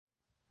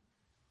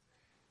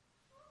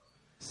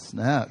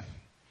Snap.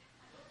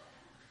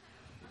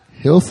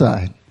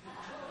 Hillside.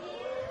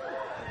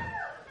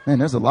 Man,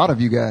 there's a lot of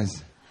you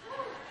guys.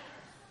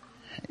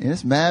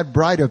 It's mad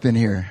bright up in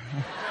here.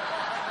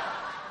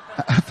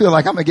 I feel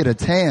like I'm going to get a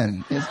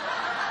tan.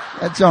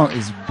 That junk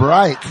is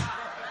bright.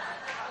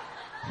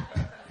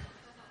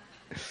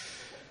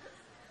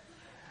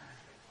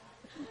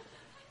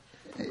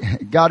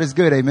 God is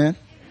good, amen?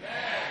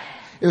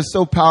 It was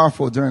so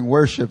powerful during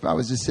worship. I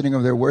was just sitting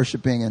over there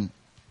worshiping.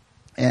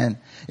 And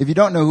if you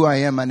don't know who I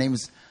am, my name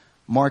is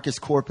Marcus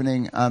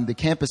Corpening. I'm the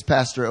campus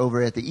pastor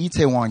over at the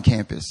Itaewon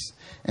campus.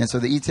 And so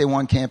the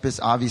Itaewon campus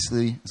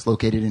obviously is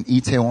located in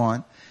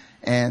Itaewon.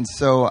 And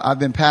so I've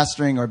been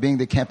pastoring or being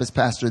the campus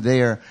pastor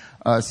there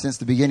since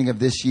the beginning of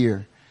this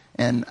year.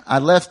 And I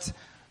left,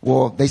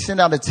 they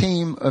sent out a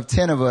team of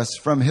 10 of us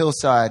from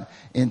Hillside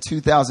in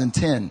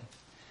 2010.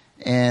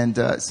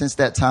 And since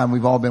that time,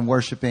 we've all been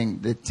worshiping,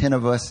 the 10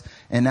 of us,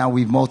 and now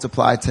we've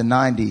multiplied to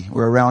 90.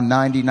 We're around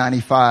 90,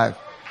 95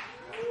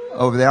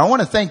 over there. I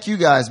want to thank you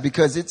guys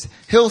because it's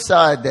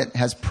Hillside that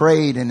has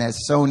prayed and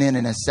has sown in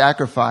and has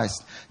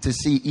sacrificed to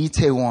see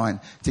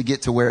Itaewon to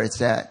get to where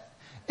it's at.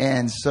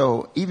 And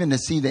so even to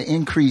see the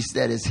increase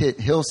that has hit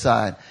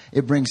Hillside,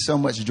 it brings so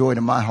much joy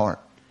to my heart.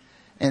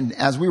 And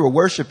as we were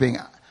worshiping,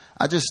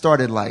 I just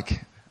started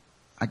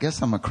I guess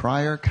I'm a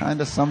crier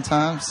kind of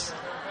sometimes.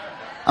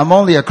 I'm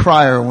only a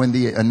crier when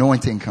the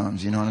anointing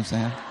comes, you know what I'm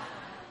saying?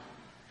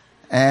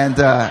 And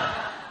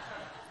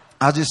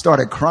I just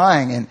started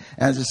crying and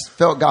I just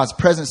felt God's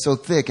presence so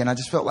thick. And I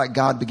just felt like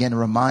God began to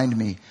remind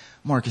me,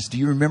 Marcus, do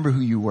you remember who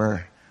you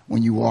were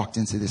when you walked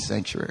into this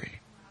sanctuary?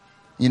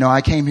 You know,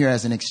 I came here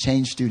as an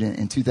exchange student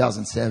in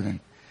 2007.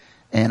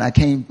 And I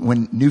came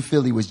when New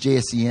Philly was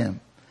JSEM.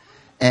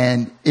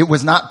 And it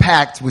was not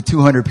packed with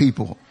 200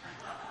 people.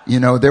 You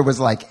know, there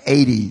was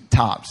 80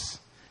 tops,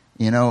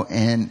 you know,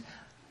 and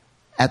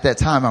at that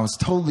time, I was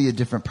totally a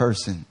different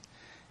person.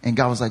 And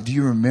God was like, do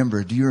you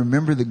remember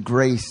the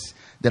grace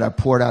that I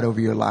poured out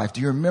over your life?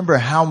 Do you remember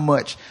how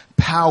much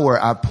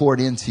power I poured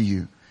into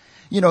you?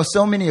 You know,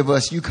 so many of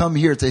us, you come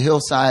here to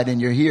Hillside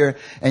and you're here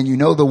and you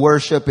know the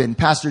worship and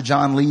Pastor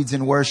John leads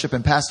in worship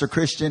and Pastor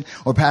Christian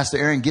or Pastor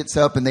Aaron gets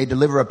up and they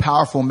deliver a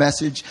powerful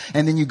message.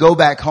 And then you go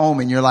back home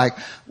and you're like,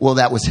 well,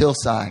 that was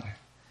Hillside.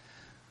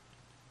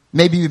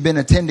 Maybe you've been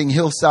attending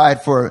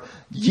Hillside for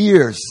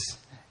years.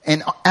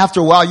 And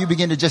after a while, you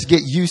begin to just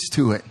get used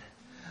to it.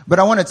 But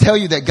I want to tell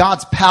you that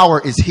God's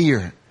power is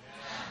here.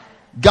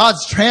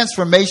 God's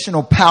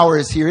transformational power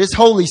is here. His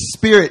Holy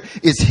Spirit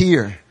is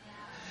here.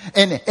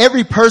 And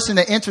every person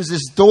that enters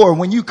this door,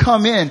 when you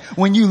come in,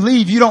 when you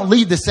leave, you don't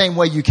leave the same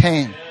way you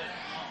came.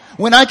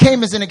 When I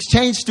came as an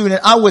exchange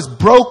student, I was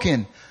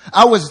broken.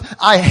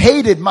 I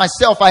hated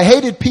myself. I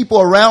hated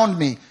people around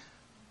me.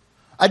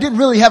 I didn't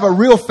really have a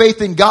real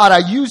faith in God.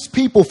 I used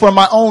people for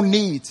my own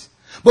needs.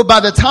 But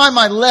by the time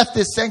I left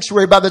this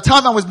sanctuary, by the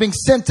time I was being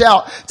sent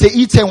out to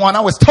Itaewon,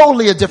 I was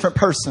totally a different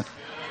person.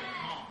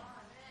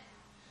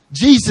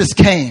 Jesus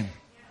came.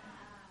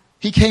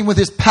 He came with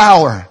his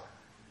power.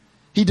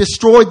 He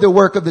destroyed the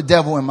work of the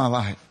devil in my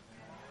life.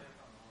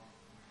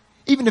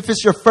 Even if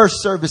it's your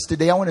first service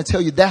today, I want to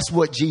tell you that's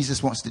what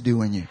Jesus wants to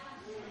do in you.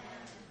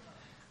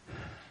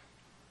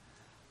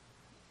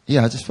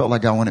 Yeah, I just felt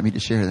like God wanted me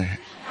to share that.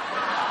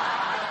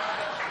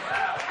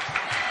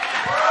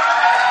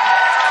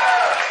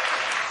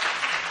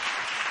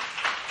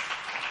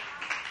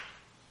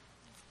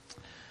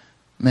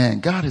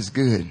 Man, God is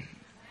good.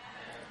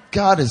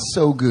 God is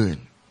so good.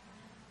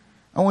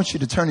 I want you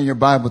to turn in your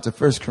Bible to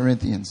 1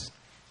 Corinthians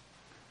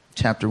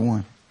chapter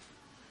 1.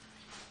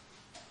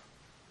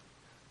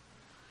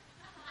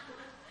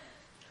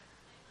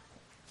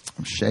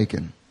 I'm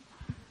shaking.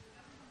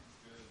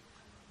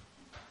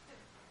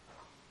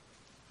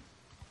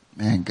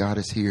 Man, God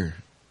is here.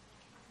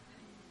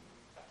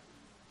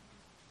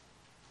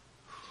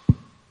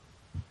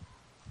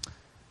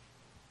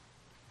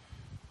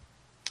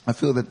 I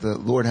feel that the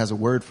Lord has a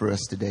word for us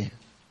today.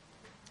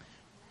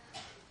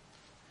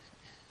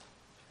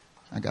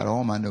 I got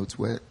all my notes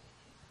wet.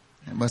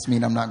 It must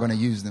mean I'm not going to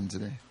use them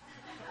today.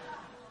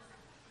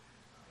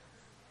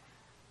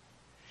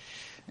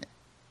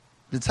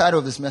 The title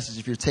of this message,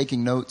 if you're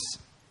taking notes,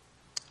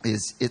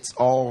 is It's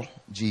All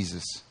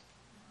Jesus.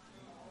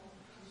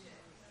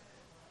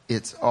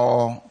 It's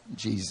all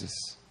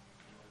Jesus.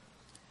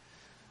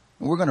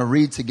 And we're going to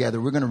read together.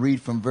 We're going to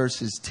read from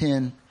verses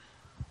 10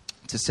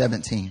 to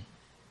 17.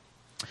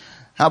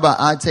 How about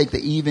I take the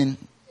even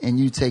and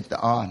you take the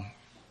odd?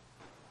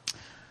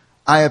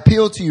 I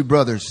appeal to you,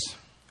 brothers,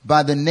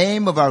 by the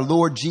name of our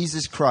Lord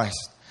Jesus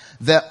Christ,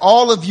 that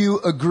all of you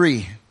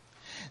agree,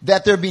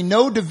 that there be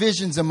no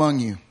divisions among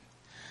you,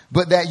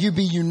 but that you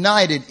be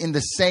united in the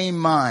same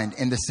mind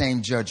and the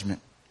same judgment.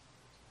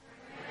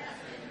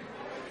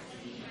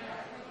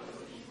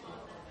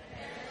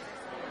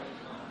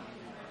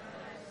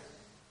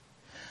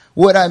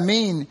 What I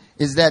mean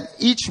is that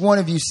each one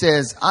of you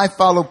says, I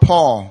follow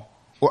Paul,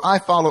 or I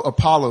follow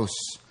Apollos,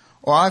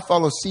 or I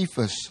follow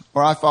Cephas,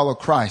 or I follow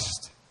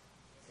Christ.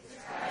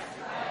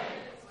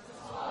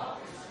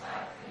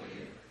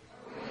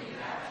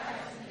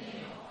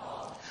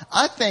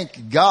 I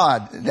thank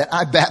God that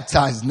I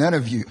baptized none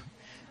of you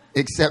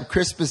except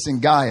Crispus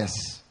and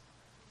Gaius.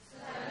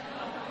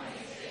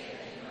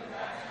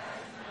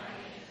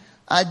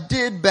 I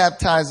did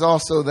baptize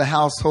also the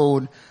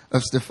household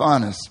of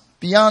Stephanas.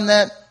 Beyond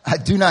that, I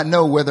do not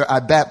know whether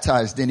I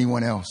baptized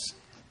anyone else.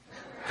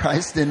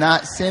 Christ did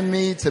not send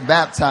me to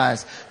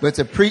baptize, but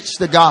to preach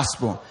the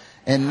gospel,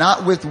 and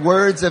not with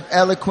words of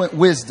eloquent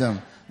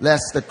wisdom,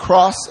 lest the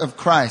cross of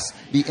Christ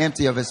be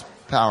empty of its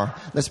power.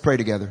 Let's pray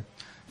together.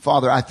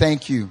 Father, I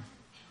thank you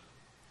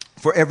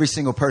for every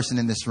single person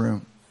in this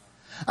room.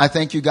 I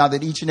thank you, God,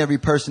 that each and every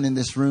person in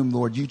this room,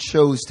 Lord, you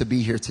chose to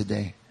be here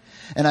today.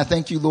 And I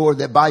thank you, Lord,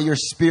 that by your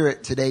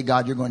Spirit today,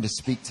 God, you're going to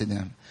speak to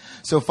them.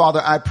 So,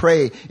 Father, I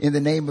pray in the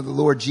name of the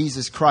Lord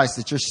Jesus Christ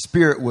that your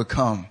Spirit would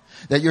come,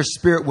 that your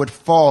Spirit would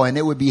fall, and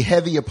it would be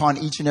heavy upon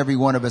each and every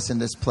one of us in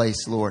this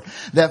place, Lord.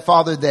 That,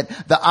 Father,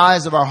 that the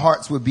eyes of our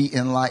hearts would be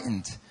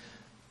enlightened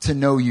to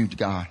know you,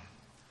 God,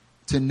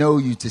 to know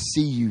you, to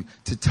see you,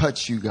 to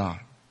touch you, God.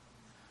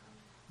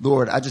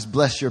 Lord, I just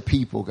bless your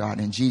people,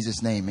 God, in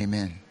Jesus' name,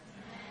 amen.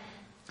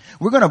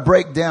 We're going to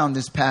break down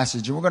this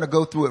passage, and we're going to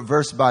go through it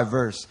verse by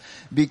verse,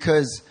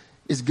 because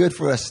it's good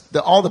for us.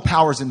 All the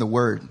power's in the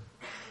word.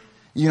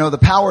 You know, the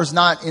power is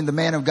not in the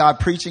man of God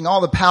preaching.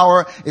 All the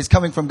power is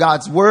coming from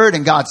God's word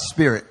and God's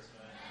Spirit.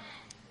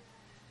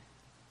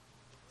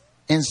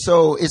 And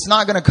so it's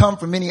not going to come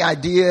from any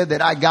idea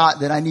that I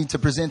got that I need to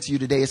present to you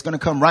today. It's going to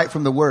come right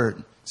from the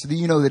word, so that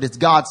you know that it's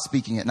God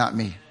speaking it, not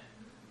me.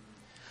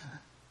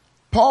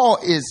 Paul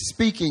is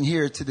speaking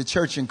here to the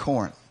church in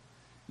Corinth.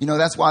 You know,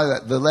 that's why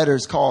the letter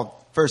is called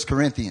 1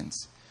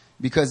 Corinthians,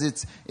 because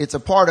it's a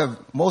part of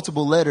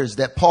multiple letters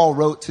that Paul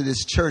wrote to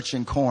this church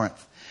in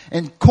Corinth.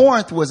 And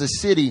Corinth was a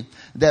city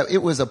that it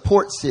was a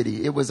port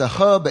city. It was a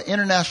hub, an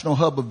international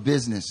hub of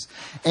business.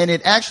 And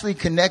it actually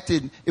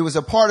connected, it was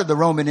a part of the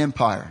Roman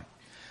Empire.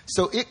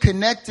 So it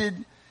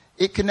connected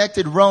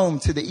Rome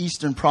to the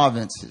eastern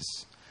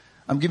provinces.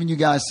 I'm giving you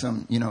guys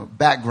some,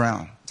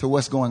 background to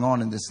what's going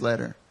on in this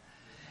letter.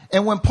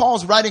 And when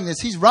Paul's writing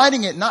this, he's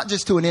writing it not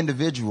just to an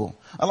individual.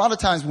 A lot of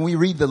times when we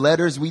read the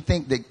letters, we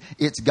think that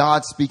it's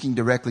God speaking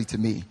directly to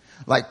me.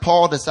 Like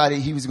Paul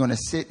decided he was going to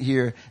sit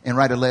here and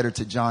write a letter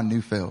to John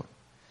Neufeld.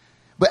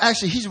 But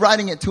actually, he's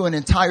writing it to an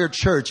entire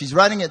church. He's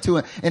writing it to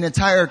an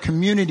entire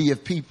community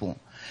of people.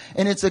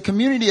 And it's a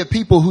community of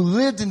people who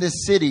lived in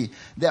this city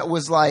that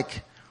was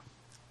like,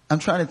 I'm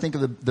trying to think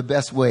of the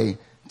best way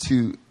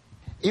to,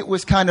 it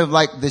was kind of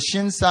like the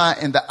Hillside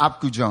and the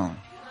Apgujeong.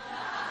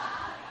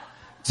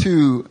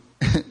 To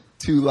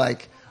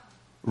like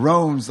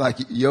Rome's like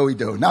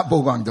Yeouido, not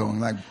Bogwangdong.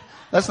 Like,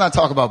 let's not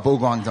talk about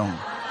Bogwangdong.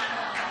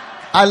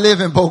 I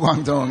live in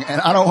Bogwangdong,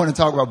 and I don't want to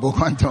talk about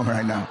Bogwangdong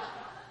right now.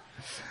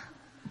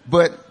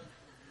 But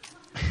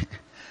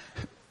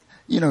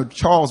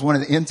Charles, one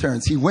of the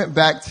interns, he went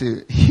back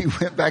to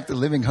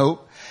Living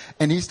Hope,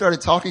 and he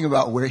started talking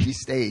about where he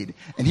stayed,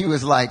 and he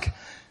was like,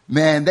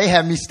 "Man, they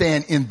had me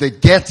staying in the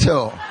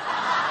ghetto."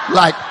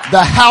 Like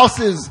the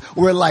houses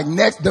were like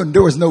next,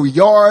 there was no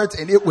yards,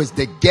 and it was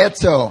the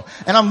ghetto.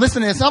 And I'm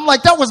listening to this, I'm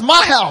like, that was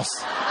my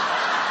house.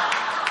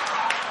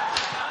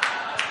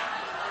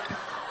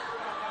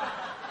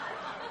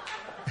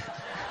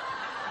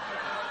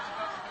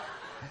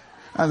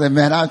 I said,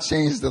 man, I've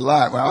changed a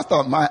lot. Well, I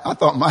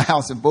thought my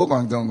house in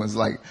Bogwangdong was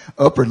like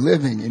upper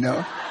living,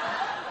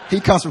 He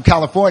comes from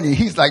California.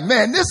 He's like,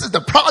 man, this is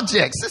the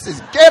projects. This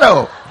is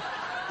ghetto.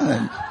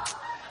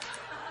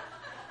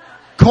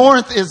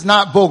 Corinth is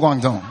not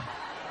Bogwangdong.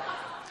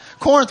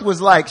 Corinth was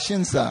like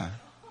Hillside,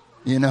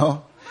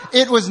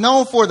 It was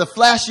known for the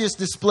flashiest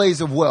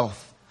displays of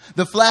wealth,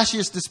 the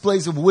flashiest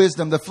displays of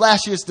wisdom, the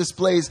flashiest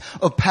displays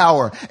of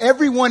power.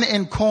 Everyone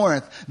in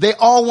Corinth, they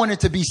all wanted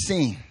to be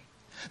seen.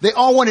 They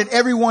all wanted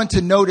everyone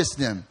to notice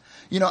them.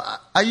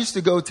 I used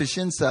to go to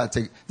Hillside,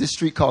 to this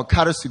street called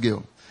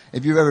Karasugil,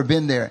 if you've ever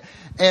been there.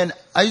 And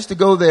I used to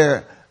go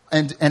there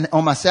and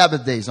on my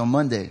Sabbath days, on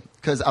Monday,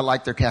 because I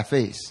like their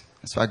cafes.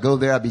 So I go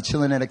there, I'd be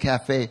chilling at a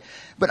cafe.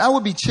 But I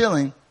would be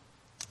chilling,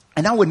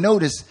 and I would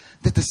notice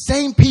that the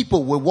same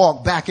people would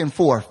walk back and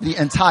forth the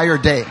entire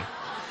day.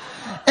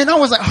 And I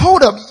was like,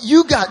 hold up,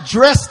 you got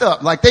dressed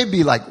up. Like they'd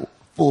be like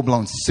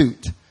full-blown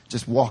suit,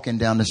 just walking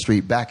down the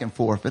street back and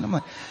forth. And I'm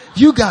like,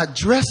 you got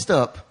dressed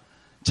up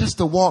just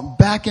to walk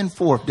back and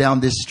forth down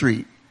this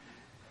street.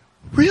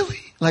 Really?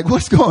 Like,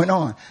 what's going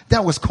on?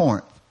 That was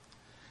Corinth.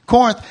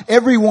 Corinth,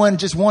 everyone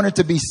just wanted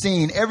to be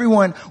seen.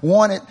 Everyone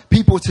wanted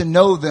people to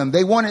know them.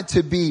 They wanted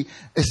to be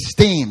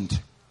esteemed.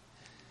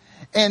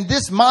 And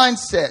this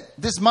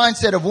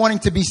mindset of wanting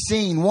to be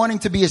seen, wanting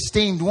to be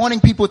esteemed, wanting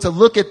people to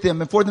look at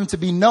them and for them to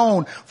be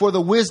known for the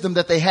wisdom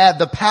that they had,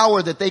 the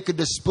power that they could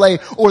display,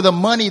 or the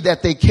money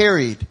that they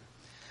carried.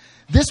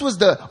 This was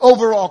the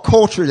overall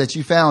culture that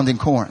you found in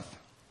Corinth.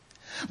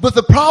 But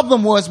the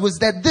problem was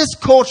that this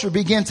culture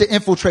began to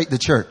infiltrate the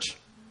church.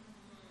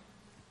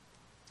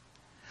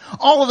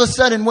 All of a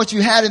sudden, what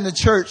you had in the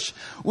church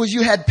was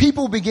you had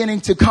people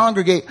beginning to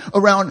congregate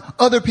around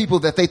other people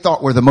that they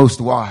thought were the most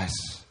wise.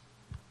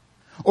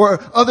 Or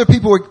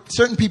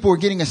certain people were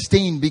getting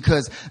esteemed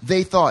because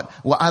they thought,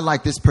 well, I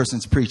like this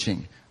person's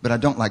preaching, but I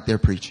don't like their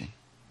preaching.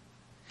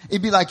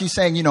 It'd be like you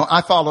saying,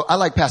 I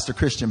like Pastor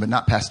Christian, but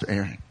not Pastor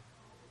Aaron.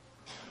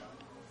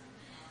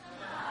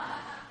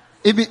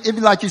 It'd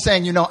be like you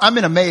saying, I'm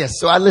in Emmaus,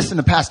 so I listen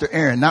to Pastor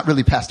Aaron, not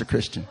really Pastor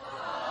Christian.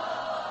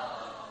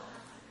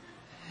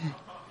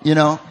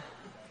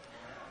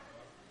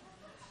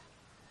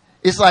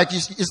 It's like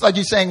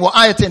you saying, well,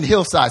 I attend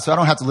Hillside, so I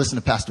don't have to listen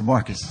to Pastor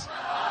Marcus.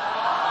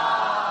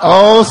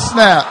 Oh,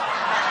 snap.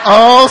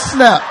 Oh,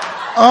 snap.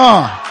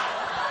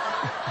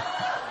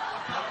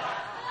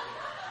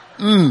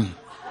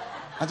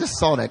 I just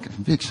saw that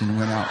conviction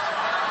went out.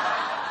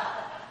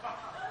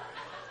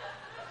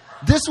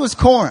 This was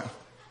Corinth.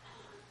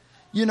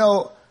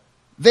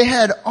 They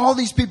had all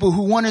these people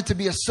who wanted to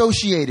be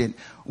associated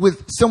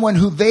with someone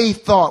who they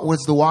thought was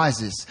the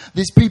wisest.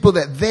 These people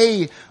that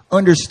they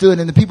understood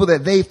and the people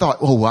that they thought,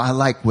 oh, well, I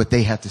like what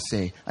they have to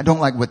say. I don't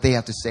like what they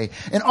have to say.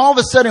 And all of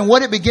a sudden,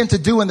 what it began to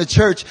do in the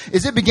church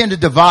is it began to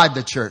divide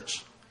the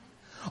church.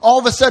 All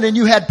of a sudden,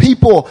 you had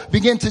people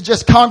begin to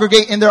just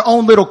congregate in their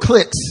own little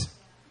cliques.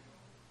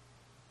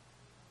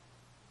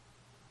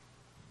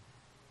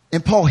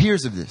 And Paul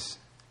hears of this.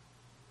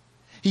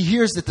 He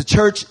hears that the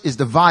church is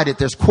divided.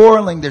 There's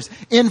quarreling. There's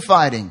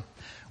infighting.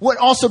 What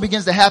also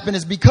begins to happen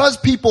is because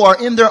people are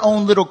in their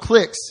own little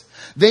cliques,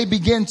 they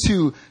begin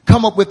to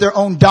come up with their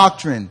own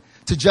doctrine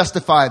to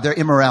justify their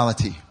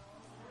immorality.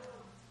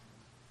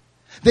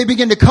 They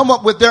begin to come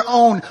up with their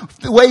own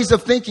ways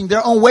of thinking,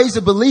 their own ways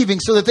of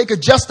believing so that they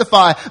could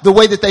justify the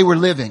way that they were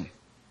living.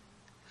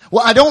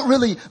 Well, I don't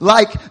really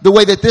like the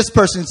way that this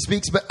person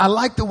speaks, but I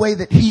like the way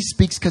that he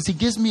speaks because he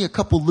gives me a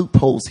couple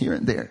loopholes here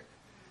and there.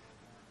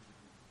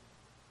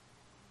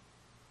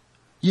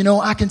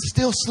 I can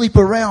still sleep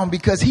around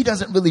because he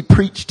doesn't really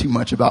preach too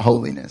much about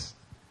holiness.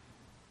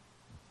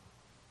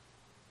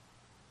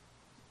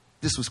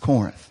 This was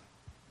Corinth.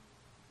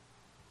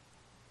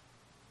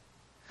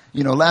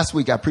 Last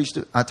week I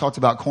talked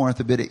about Corinth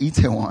a bit at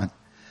Itaewon.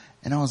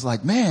 And I was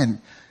like,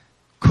 man,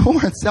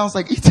 Corinth sounds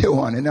like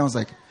Itaewon. And I was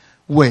like,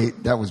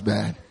 wait, that was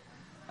bad.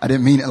 I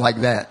didn't mean it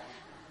like that.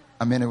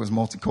 I meant it was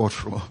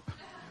multicultural.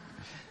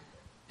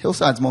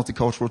 Hillside's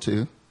multicultural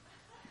too.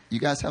 You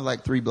guys have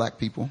like 3 black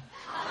people.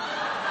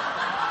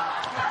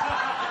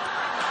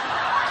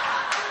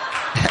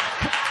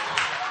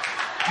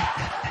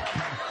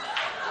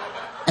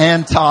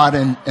 And Todd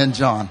and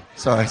John.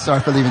 Sorry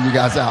for leaving you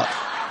guys out.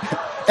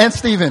 And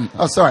Stephen.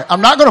 Oh, sorry.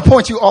 I'm not going to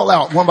point you all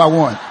out one by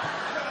one.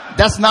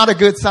 That's not a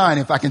good sign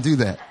if I can do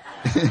that.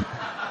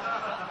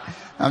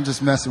 I'm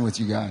just messing with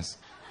you guys.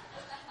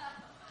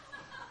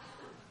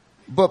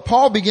 But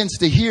Paul begins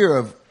to hear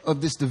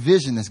of this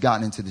division that's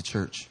gotten into the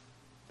church.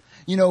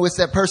 It's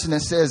that person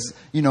that says,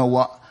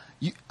 well,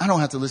 I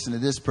don't have to listen to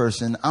this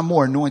person. I'm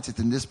more anointed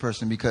than this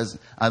person because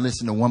I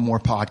listen to one more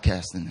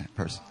podcast than that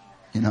person.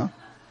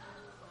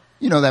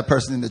 That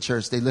person in the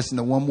church, they listen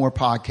to one more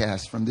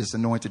podcast from this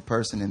anointed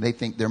person and they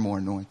think they're more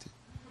anointed.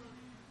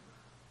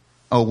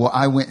 Oh, well,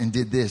 I went and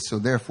did this, so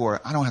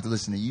therefore I don't have to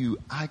listen to you.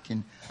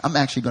 I'm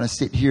actually going to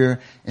sit here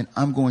and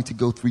I'm going to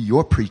go through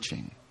your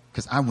preaching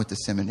because I went to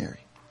seminary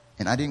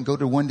and I didn't go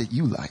to one that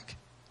you like.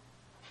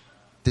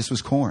 This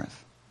was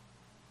Corinth.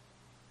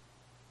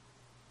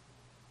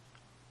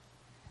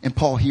 And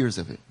Paul hears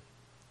of it.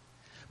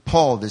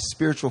 Paul, this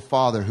spiritual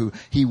father who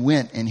he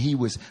went and he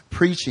was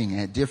preaching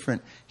at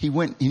different,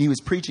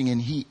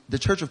 the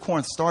church of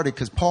Corinth started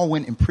because Paul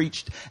went and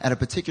preached at a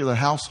particular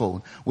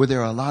household where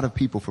there are a lot of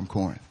people from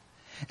Corinth.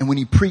 And when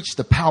he preached,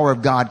 the power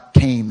of God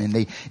came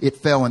and it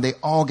fell and they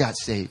all got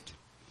saved.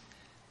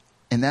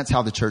 And that's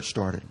how the church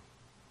started.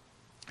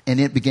 And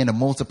it began to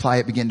multiply.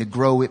 It began to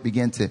grow. It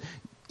began to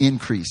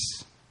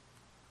increase,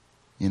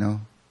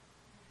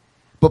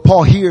 But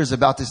Paul hears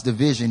about this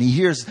division. He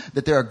hears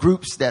that there are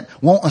groups that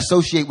won't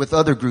associate with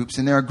other groups.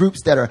 And there are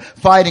groups that are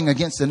fighting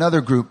against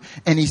another group.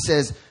 And he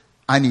says,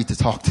 I need to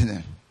talk to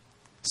them.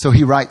 So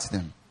he writes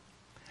them.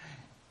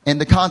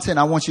 And the content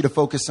I want you to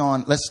focus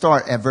on, let's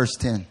start at verse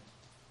 10.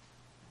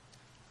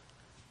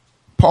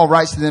 Paul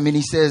writes to them and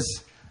he says,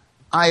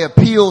 I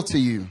appeal to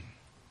you,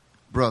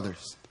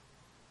 brothers.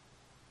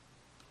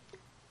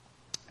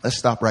 Let's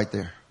stop right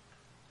there.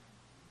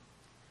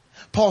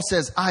 Paul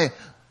says,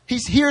 he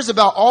hears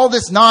about all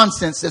this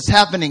nonsense that's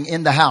happening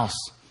in the house.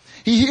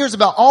 He hears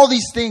about all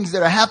these things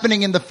that are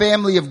happening in the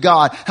family of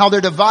God, how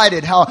they're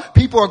divided, how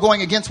people are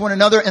going against one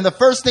another. And the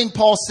first thing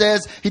Paul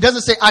says, he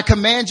doesn't say, I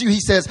command you. He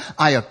says,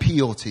 I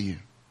appeal to you.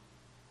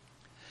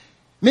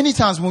 Many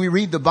times when we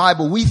read the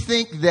Bible, we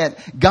think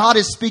that God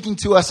is speaking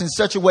to us in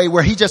such a way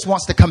where he just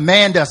wants to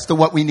command us to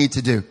what we need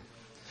to do.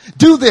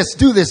 Do this,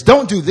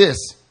 don't do this.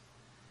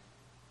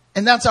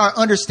 And that's our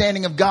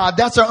understanding of God.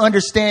 That's our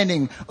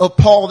understanding of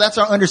Paul. That's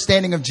our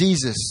understanding of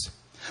Jesus.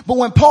 But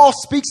when Paul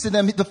speaks to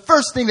them, the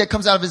first thing that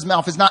comes out of his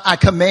mouth is not, I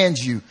command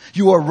you.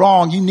 You are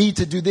wrong. You need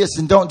to do this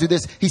and don't do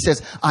this. He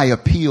says, I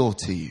appeal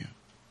to you.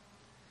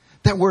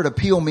 That word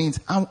appeal means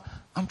I'm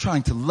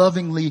trying to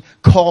lovingly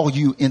call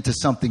you into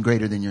something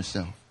greater than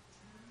yourself.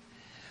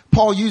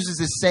 Paul uses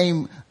this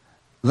same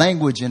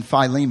language in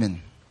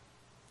Philemon.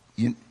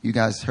 You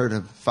guys heard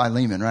of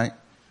Philemon, right?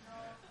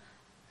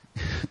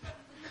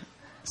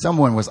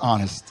 Someone was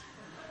honest.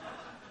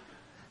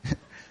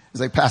 It's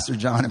like Pastor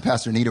John and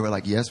Pastor Nita were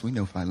like, yes, we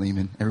know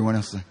Philemon. Everyone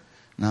else, like,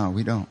 no,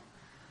 we don't.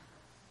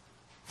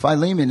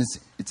 Philemon,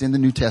 it's in the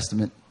New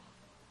Testament.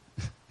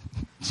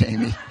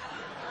 Jamie.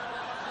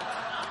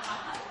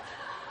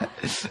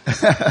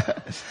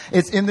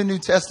 It's in the New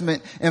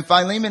Testament. And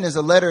Philemon is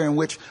a letter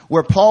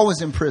where Paul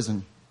was in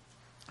prison.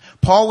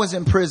 Paul was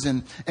in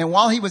prison. And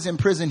while he was in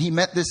prison, he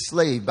met this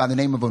slave by the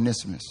name of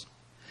Onesimus.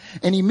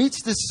 And he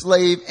meets this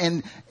slave,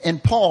 and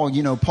Paul,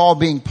 Paul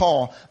being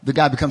Paul, the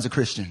guy becomes a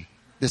Christian,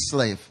 this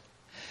slave.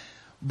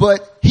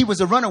 But he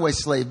was a runaway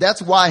slave. That's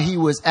why he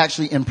was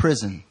actually in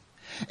prison.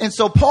 And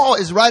so Paul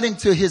is writing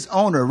to his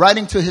owner,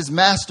 writing to his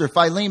master,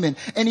 Philemon,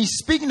 and he's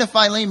speaking to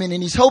Philemon,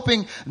 and he's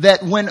hoping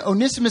that when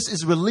Onesimus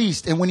is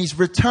released and when he's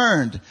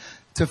returned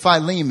to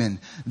Philemon,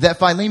 that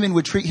Philemon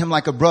would treat him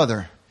like a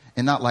brother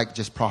and not like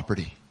just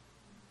property.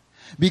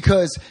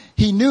 Because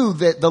he knew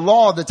that the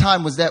law of the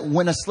time was that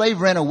when a slave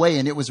ran away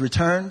and it was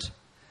returned,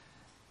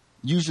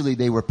 usually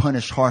they were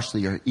punished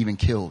harshly or even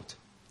killed.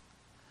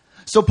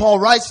 So Paul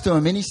writes to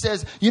him and he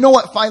says, you know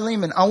what,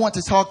 Philemon, I want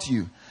to talk to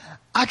you.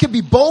 I could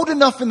be bold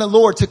enough in the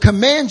Lord to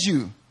command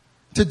you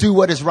to do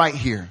what is right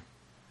here.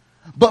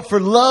 But for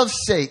love's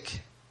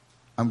sake,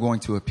 I'm going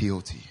to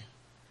appeal to you.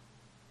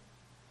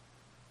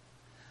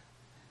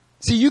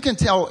 See, you can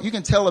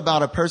tell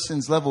about a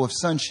person's level of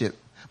sonship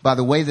by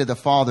the way that the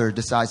father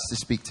decides to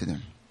speak to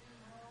them.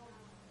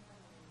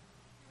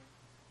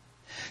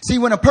 See,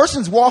 when a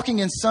person's walking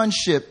in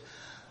sonship,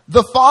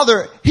 the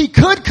father, he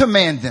could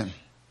command them.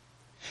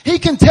 He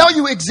can tell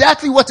you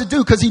exactly what to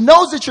do because he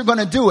knows that you're going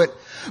to do it.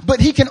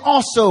 But he can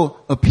also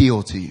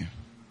appeal to you.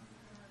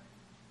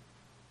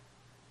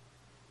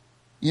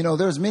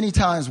 There's many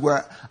times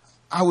where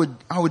I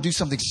would do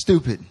something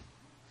stupid.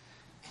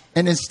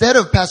 And instead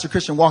of Pastor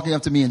Christian walking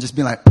up to me and just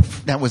being like,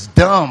 that was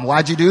dumb.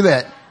 Why'd you do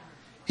that?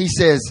 He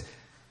says,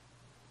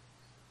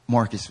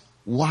 Marcus,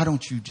 why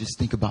don't you just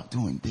think about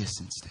doing this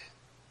instead?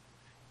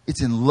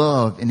 It's in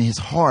love, in his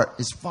heart,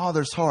 his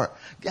father's heart.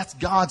 That's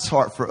God's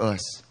heart for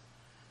us.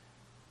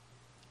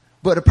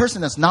 But a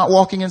person that's not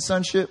walking in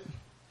sonship,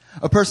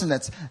 a person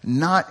that's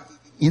not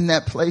in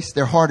that place,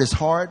 their heart is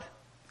hard.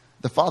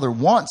 The Father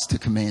wants to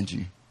command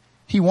you.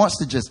 He wants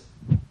to just...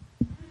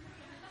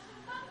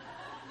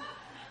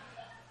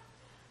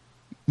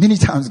 Many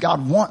times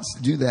God wants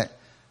to do that,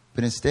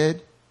 but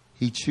instead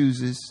he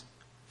chooses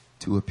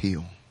to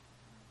appeal.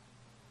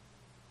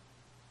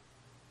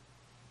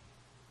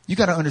 You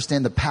got to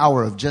understand the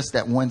power of just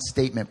that one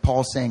statement.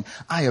 Paul saying,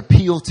 I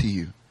appeal to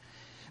you.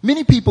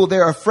 Many people,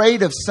 they're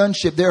afraid of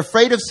sonship. They're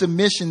afraid of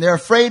submission. They're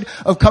afraid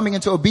of coming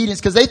into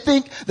obedience because they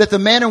think that the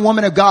man and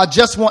woman of God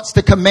just wants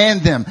to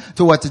command them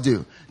to what to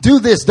do. Do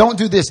this, don't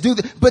do this, do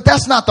this. But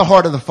that's not the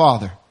heart of the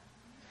Father.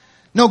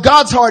 No,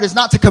 God's heart is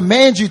not to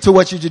command you to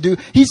what you should do.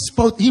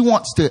 He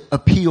wants to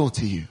appeal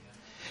to you.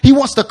 He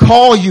wants to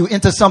call you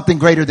into something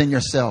greater than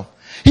yourself.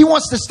 He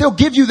wants to still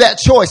give you that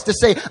choice to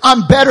say,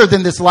 I'm better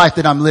than this life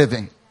that I'm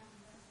living.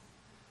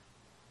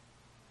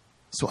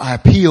 So I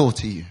appeal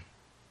to you.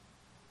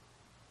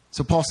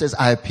 So Paul says,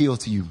 I appeal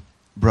to you,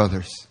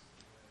 brothers.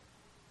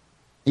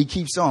 He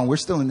keeps on. We're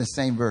still in the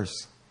same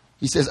verse.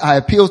 He says, I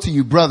appeal to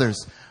you,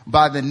 brothers,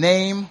 by the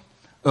name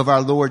of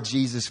our Lord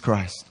Jesus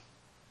Christ.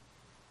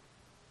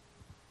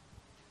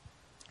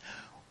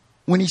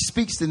 When he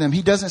speaks to them,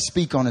 he doesn't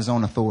speak on his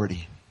own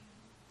authority.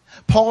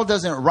 Paul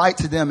doesn't write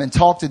to them and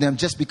talk to them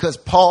just because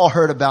Paul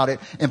heard about it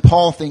and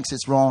Paul thinks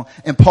it's wrong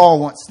and Paul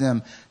wants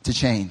them to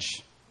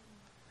change.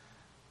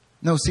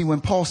 No, see,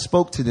 when Paul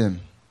spoke to them,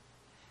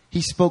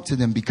 he spoke to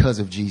them because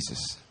of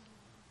Jesus.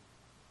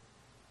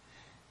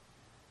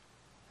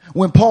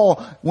 When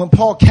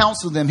Paul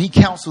counseled them, he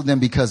counseled them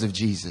because of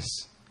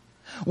Jesus.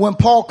 When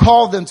Paul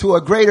called them to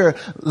a greater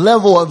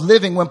level of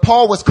living, when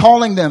Paul was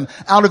calling them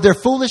out of their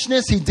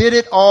foolishness, he did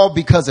it all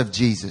because of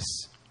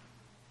Jesus.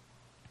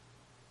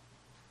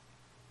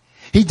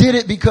 He did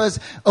it because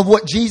of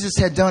what Jesus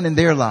had done in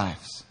their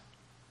lives.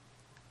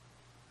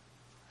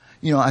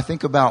 I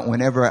think about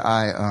when I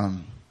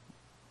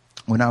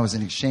was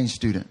an exchange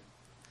student.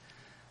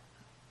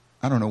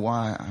 I don't know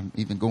why I'm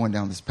even going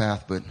down this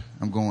path, but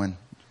I'm going,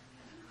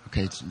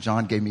 okay,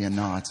 John gave me a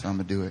nod, so I'm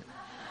going to do it.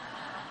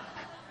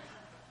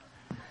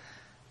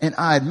 And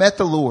I had met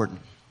the Lord,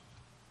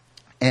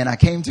 and I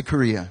came to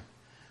Korea.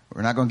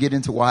 We're not going to get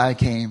into why I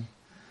came.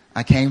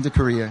 I came to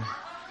Korea.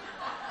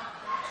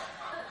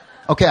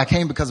 Okay, I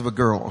came because of a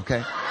girl,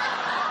 okay?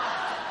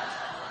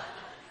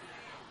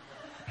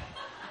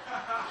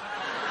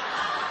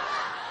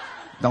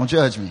 Don't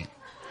judge me.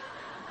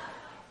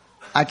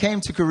 I came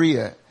to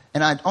Korea.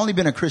 And I'd only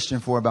been a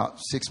Christian for about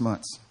 6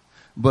 months.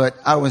 But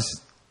I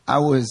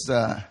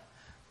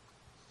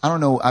don't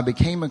know, I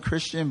became a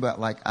Christian, but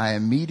I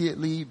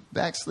immediately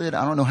backslid.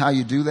 I don't know how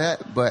you do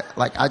that, but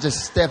I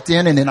just stepped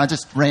in and then I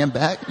just ran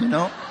back,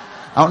 I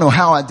don't know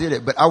how I did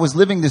it, but I was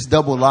living this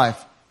double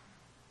life.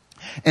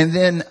 And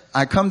then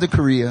I come to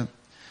Korea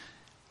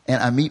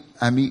and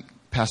I meet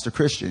Pastor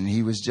Christian.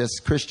 He was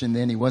just Christian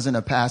then. He wasn't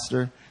a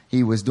pastor.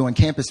 He was doing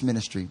campus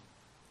ministry.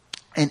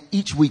 And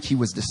each week he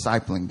was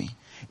discipling me.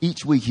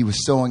 Each week he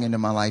was sowing into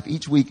my life.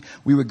 Each week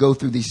we would go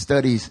through these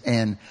studies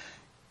and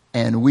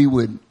we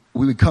would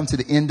come to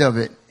the end of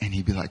it and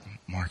he'd be like,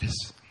 Marcus,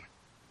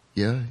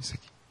 yeah? He's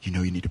like, you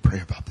know you need to pray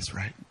about this,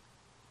 right?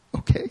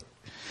 Okay.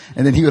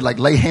 And then he would like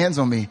lay hands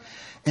on me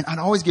and I'd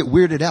always get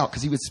weirded out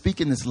because he would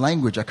speak in this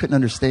language I couldn't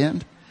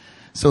understand.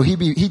 So he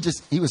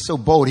was so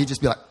bold. He'd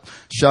just be like,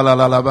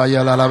 sha-la-la-la-ba,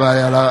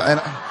 ya-la-la-ba-ya-la. And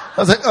I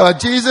was like,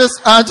 Jesus,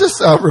 I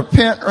just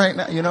repent right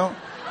now, you know.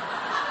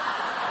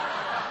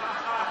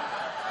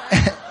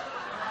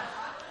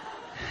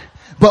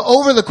 But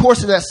over the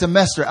course of that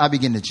semester, I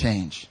began to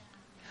change.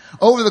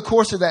 Over the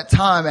course of that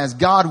time, as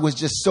God was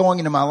just sowing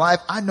into my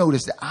life, I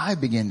noticed that I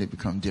began to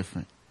become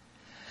different.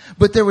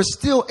 But there were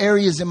still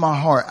areas in my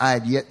heart I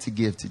had yet to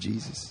give to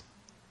Jesus.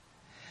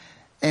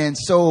 And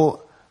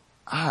so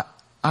I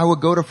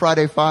would go to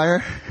Friday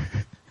Fire.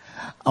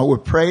 I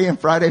would pray in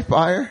Friday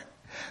Fire.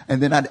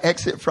 And then I'd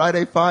exit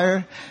Friday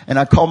Fire. And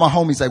I'd call my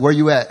homies like, where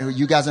you at?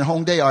 You guys in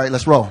home day? All right,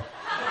 let's roll.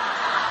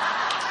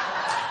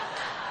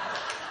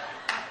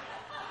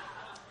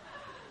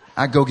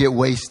 I'd go get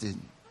wasted.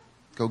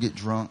 Go get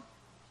drunk.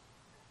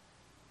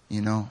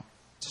 You know,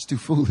 just do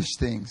foolish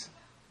things.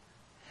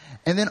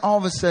 And then all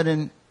of a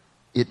sudden,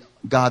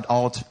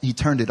 he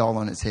turned it all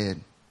on its head.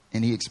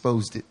 And he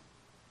exposed it.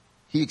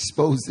 He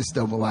exposed this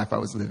double life I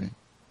was living.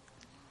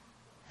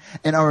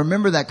 And I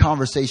remember that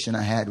conversation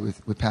I had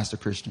with Pastor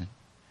Christian.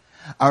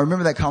 I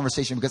remember that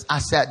conversation because I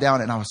sat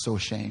down and I was so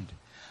ashamed.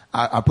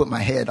 I put my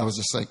head, I was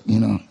just like, you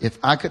know, if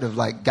I could have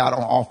like got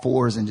on all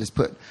fours and just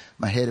put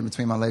my head in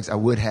between my legs, I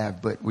would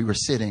have, but we were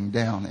sitting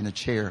down in a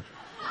chair.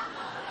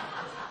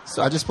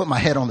 So I just put my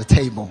head on the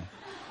table.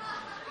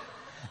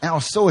 And I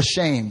was so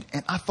ashamed.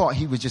 And I thought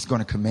he was just going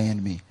to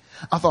command me.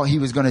 I thought he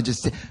was going to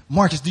just say,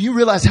 Marcus, do you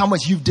realize how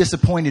much you've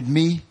disappointed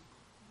me?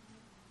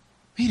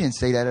 He didn't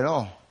say that at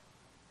all.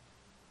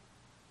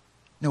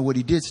 No, what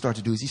he did start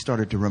to do is he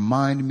started to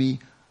remind me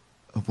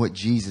of what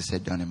Jesus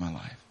had done in my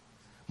life.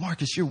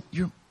 Marcus,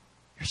 you're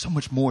so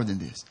much more than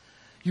this.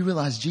 You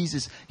realize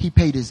Jesus, he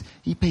paid his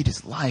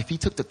life. He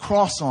took the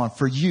cross on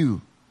for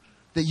you,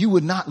 that you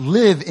would not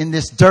live in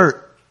this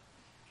dirt.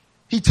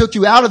 He took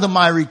you out of the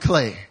miry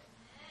clay.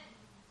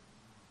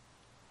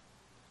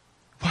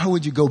 Why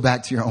would you go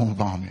back to your own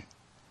vomit?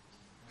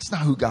 It's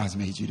not who God's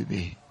made you to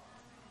be.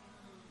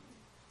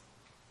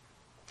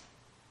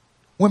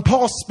 When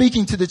Paul's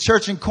speaking to the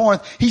church in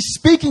Corinth, he's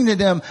speaking to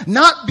them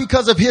not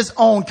because of his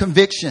own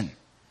conviction.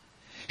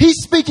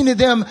 He's speaking to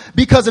them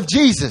because of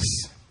Jesus.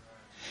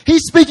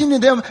 He's speaking to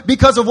them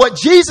because of what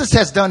Jesus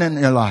has done in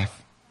their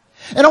life.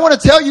 And I want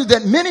to tell you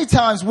that many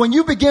times when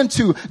you begin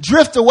to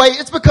drift away,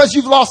 it's because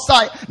you've lost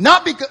sight,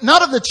 not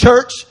of the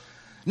church,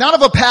 not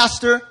of a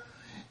pastor.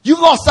 You've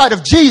lost sight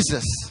of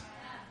Jesus.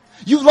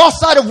 You've lost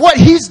sight of what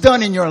he's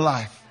done in your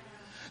life.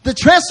 The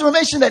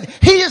transformation that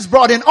he has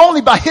brought in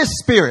only by his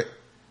Spirit.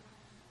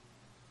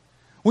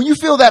 When you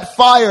feel that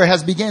fire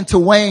has begun to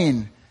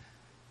wane,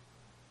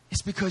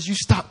 it's because you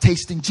stopped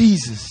tasting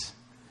Jesus.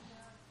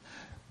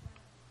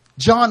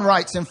 John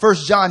writes in 1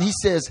 John, he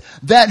says,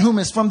 that whom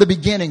is from the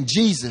beginning,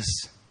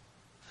 Jesus,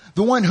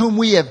 the one whom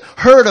we have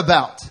heard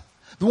about,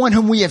 the one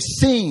whom we have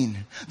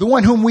seen, the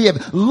one whom we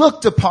have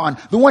looked upon,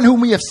 the one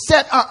whom we have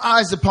set our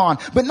eyes upon,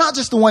 but not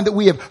just the one that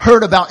we have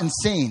heard about and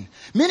seen.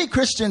 Many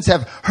Christians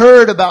have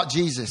heard about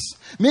Jesus.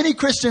 Many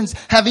Christians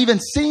have even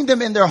seen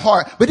them in their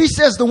heart. But he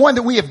says the one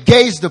that we have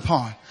gazed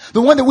upon,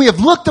 the one that we have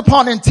looked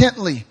upon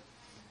intently.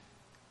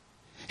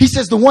 He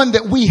says the one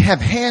that we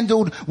have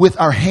handled with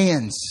our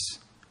hands.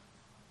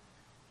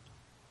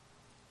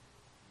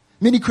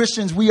 Many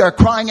Christians, we are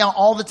crying out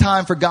all the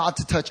time for God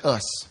to touch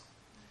us.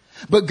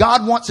 But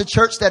God wants a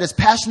church that is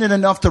passionate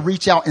enough to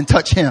reach out and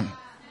touch him.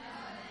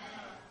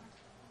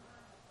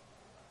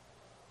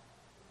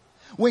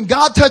 When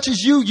God touches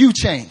you, you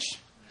change.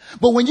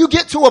 But when you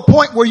get to a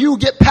point where you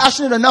get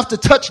passionate enough to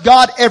touch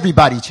God,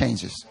 everybody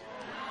changes.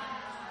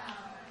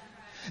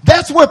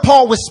 That's where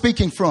Paul was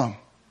speaking from.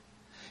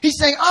 He's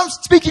saying, I'm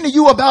speaking to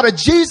you about a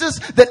Jesus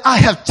that I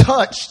have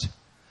touched,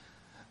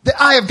 that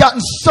I have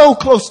gotten so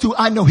close to.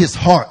 I know his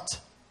heart.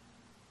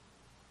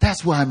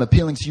 That's why I'm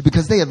appealing to you,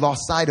 because they had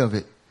lost sight of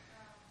it.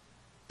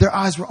 Their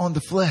eyes were on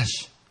the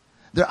flesh.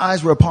 Their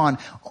eyes were upon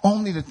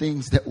only the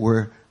things that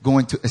were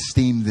going to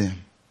esteem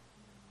them.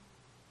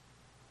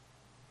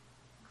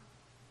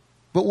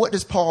 But what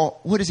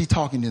is he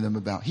talking to them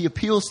about? He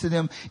appeals to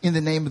them in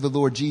the name of the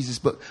Lord Jesus.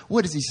 But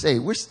what does he say?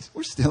 We're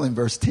still in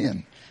verse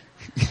 10.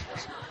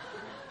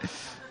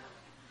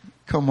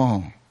 Come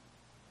on.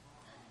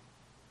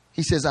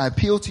 He says, I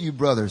appeal to you,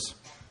 brothers,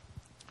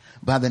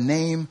 by the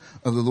name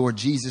of the Lord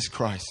Jesus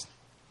Christ.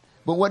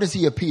 But what does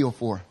he appeal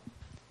for?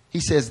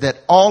 He says that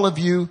all of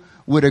you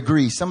would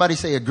agree. Somebody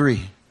say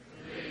agree.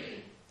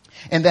 Agree.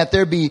 And that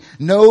there be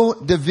no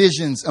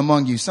divisions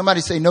among you.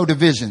 Somebody say no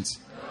divisions.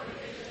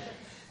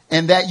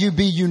 And that you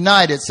be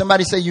united.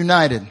 Somebody say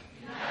united.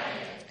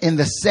 In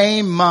the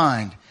same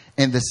mind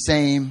and the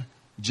same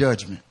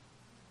judgment.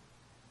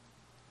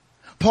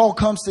 Paul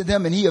comes to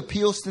them and he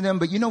appeals to them.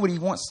 But you know what he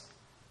wants?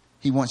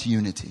 He wants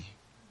unity.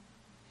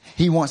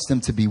 He wants them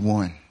to be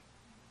one.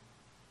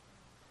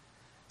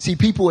 See,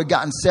 people had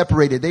gotten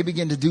separated. They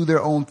began to do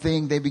their own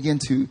thing. They began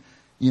to,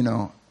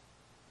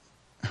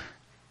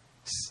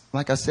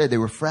 like I said, they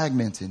were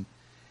fragmented.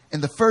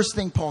 And the first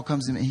thing Paul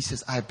comes in and he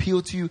says, I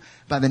appeal to you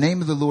by the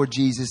name of the Lord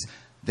Jesus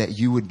that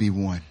you would be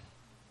one.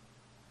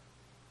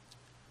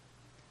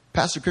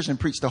 Pastor Christian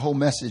preached a whole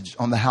message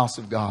on the house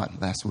of God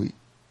last week.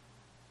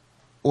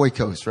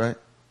 Oikos, right?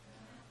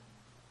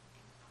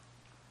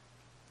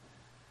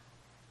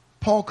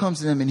 Paul comes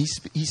to them and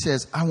he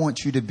says, I want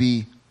you to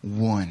be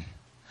one.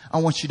 I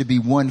want you to be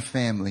one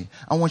family.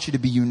 I want you to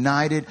be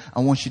united.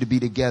 I want you to be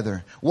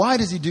together. Why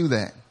does he do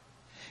that?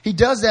 He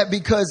does that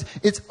because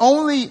it's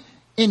only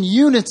in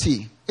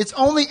unity, it's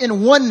only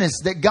in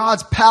oneness that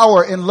God's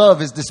power and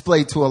love is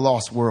displayed to a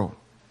lost world.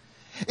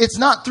 It's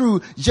not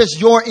through just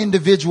your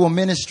individual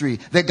ministry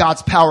that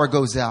God's power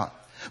goes out.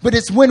 But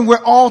it's when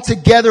we're all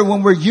together,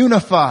 when we're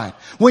unified,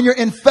 when you're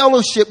in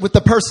fellowship with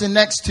the person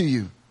next to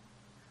you.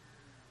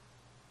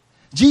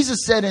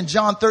 Jesus said in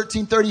John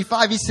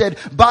 13:35, he said,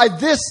 by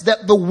this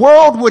that the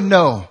world would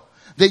know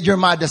that you're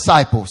my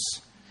disciples,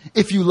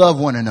 if you love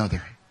one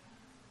another.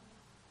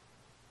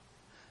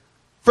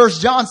 1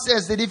 John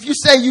says that if you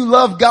say you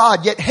love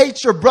God, yet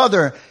hate your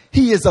brother,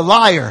 he is a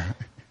liar.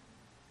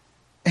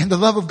 And the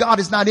love of God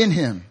is not in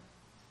him.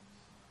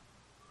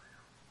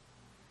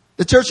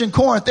 The church in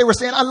Corinth, they were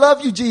saying, I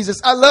love you,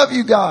 Jesus. I love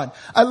you, God.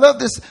 I love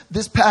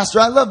this pastor.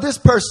 I love this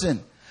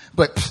person.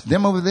 But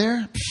them over there,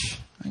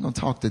 I ain't going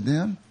to talk to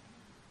them.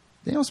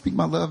 They don't speak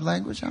my love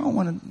language. I don't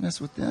want to mess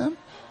with them.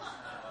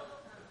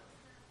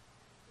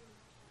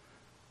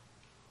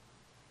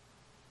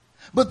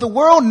 But the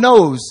world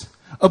knows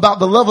about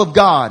the love of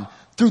God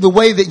through the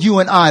way that you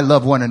and I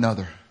love one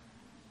another.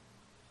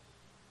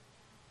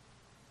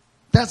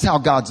 That's how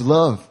God's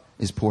love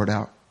is poured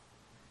out.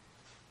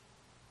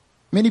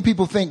 Many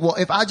people think, well,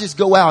 if I just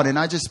go out and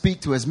I just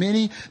speak to as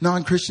many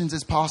non-Christians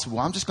as possible,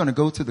 I'm just going to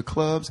go to the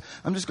clubs.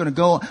 I'm just going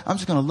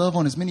to love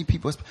on as many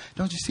people as,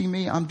 don't you see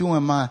me? I'm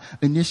doing my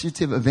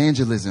initiative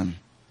evangelism.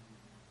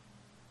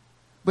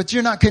 But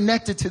you're not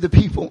connected to the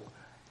people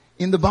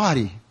in the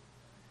body.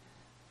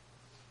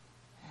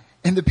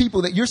 And the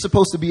people that you're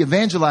supposed to be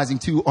evangelizing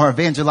to are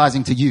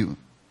evangelizing to you.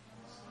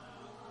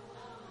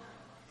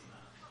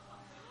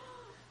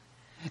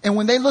 And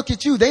when they look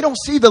at you, they don't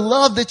see the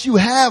love that you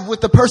have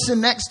with the person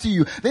next to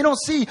you. They don't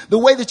see the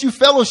way that you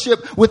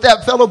fellowship with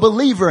that fellow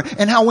believer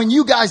and how when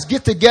you guys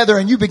get together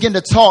and you begin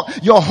to talk,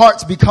 your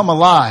hearts become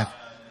alive.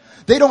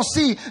 They don't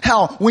see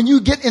how when you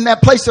get in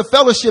that place of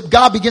fellowship,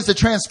 God begins to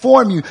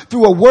transform you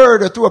through a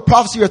word or through a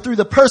prophecy or through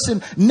the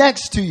person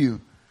next to you.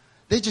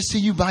 They just see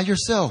you by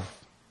yourself.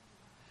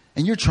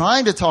 And you're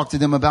trying to talk to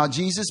them about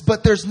Jesus,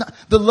 but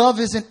the love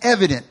isn't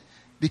evident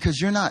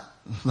because you're not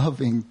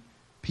loving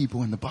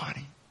people in the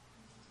body.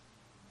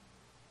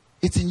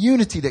 It's in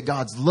unity that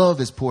God's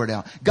love is poured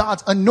out.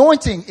 God's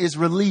anointing is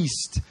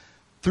released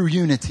through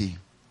unity.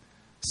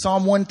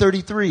 Psalm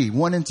 133,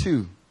 1 and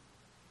 2.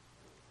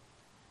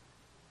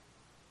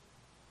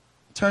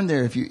 Turn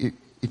there if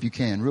you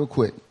can, real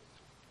quick.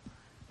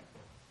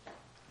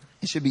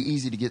 It should be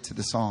easy to get to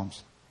the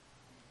Psalms.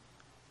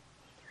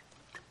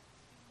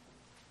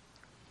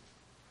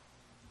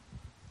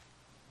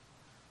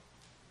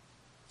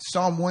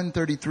 Psalm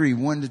 133,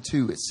 1 to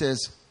 2. It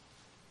says,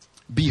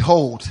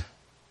 behold,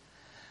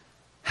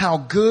 how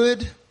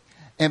good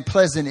and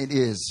pleasant it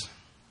is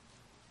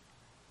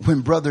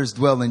when brothers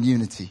dwell in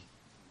unity.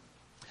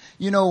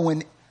 You know,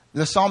 when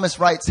the psalmist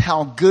writes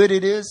how good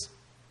it is,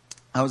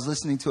 I was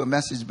listening to a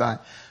message by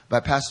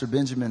Pastor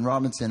Benjamin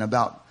Robinson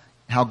about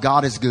how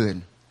God is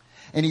good.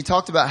 And he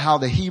talked about how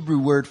the Hebrew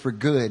word for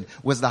good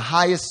was the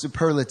highest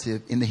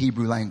superlative in the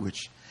Hebrew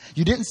language.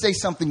 You didn't say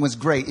something was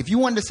great. If you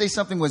wanted to say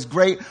something was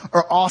great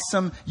or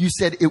awesome, you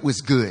said it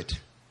was good.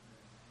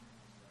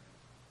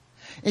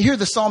 And here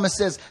the psalmist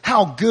says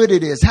how good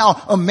it is, how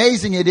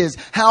amazing it is,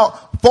 how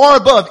far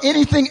above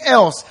anything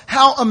else,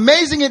 how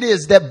amazing it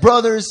is that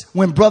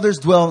when brothers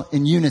dwell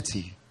in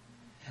unity.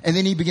 And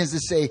then he begins to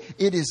say,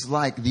 it is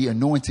like the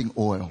anointing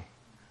oil,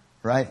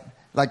 right?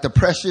 Like the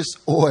precious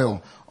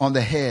oil on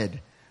the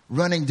head,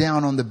 running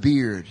down on the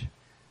beard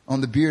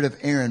of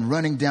Aaron,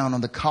 running down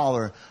on the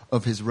collar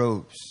of his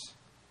robes.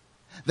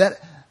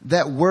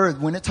 That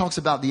word, when it talks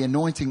about the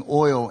anointing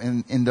oil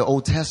in the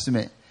Old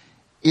Testament,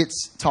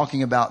 it's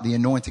talking about the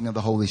anointing of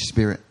the Holy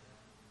Spirit.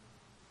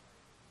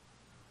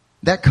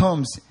 That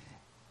comes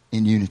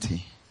in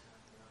unity.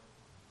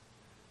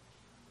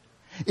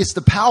 It's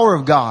the power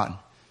of God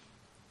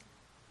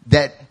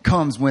that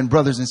comes when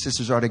brothers and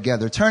sisters are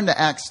together. Turn to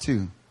Acts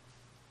 2.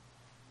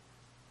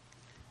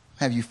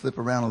 Have you flip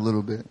around a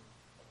little bit.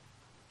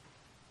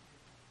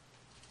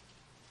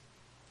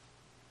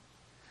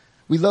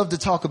 We love to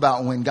talk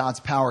about when God's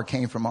power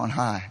came from on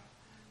high,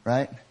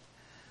 right?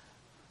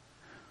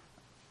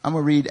 I'm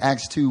going to read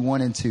Acts 2,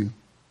 1 and 2.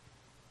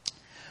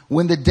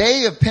 When the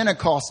day of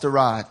Pentecost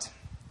arrived,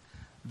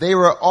 they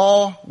were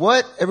all,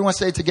 what? Everyone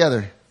say it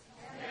together.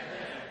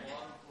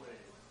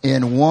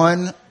 in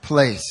one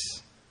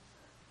place.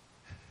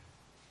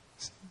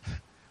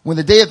 When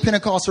the day of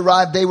Pentecost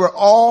arrived, they were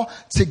all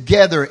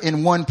together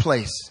in one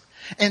place.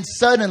 And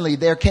suddenly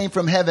there came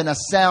from heaven a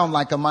sound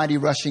like a mighty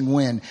rushing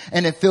wind,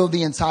 and it filled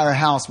the entire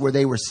house where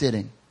they were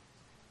sitting.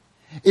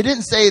 It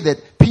didn't say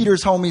that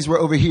Peter's homies were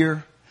over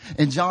here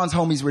and John's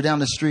homies were down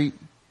the street.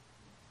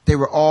 They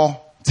were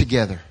all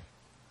together.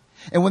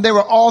 And when they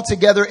were all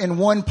together in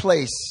one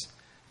place,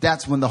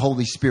 that's when the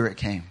Holy Spirit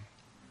came.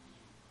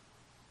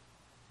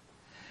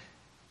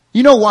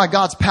 You know why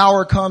God's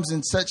power comes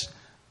in such,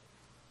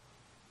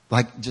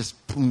 like just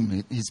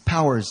boom, his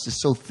power is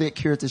just so thick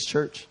here at this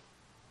church?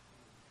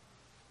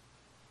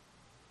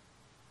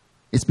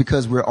 It's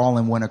because we're all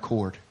in one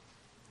accord.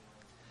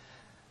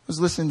 I was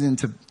listening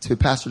to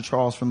Pastor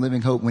Charles from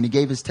Living Hope when he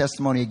gave his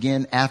testimony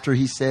again after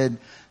he said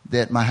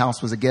that my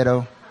house was a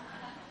ghetto.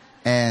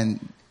 And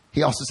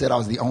he also said I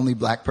was the only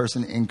black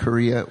person in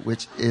Korea,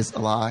 which is a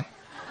lie.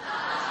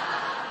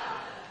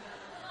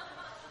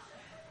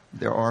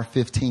 There are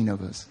 15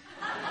 of us.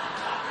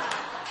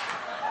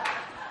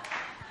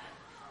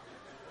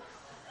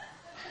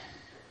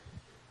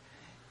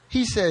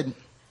 He said,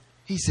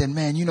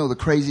 man, you know the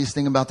craziest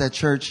thing about that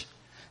church?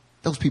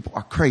 Those people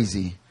are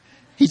crazy.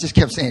 He just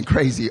kept saying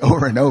crazy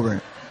over and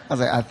over. I was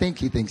like, I think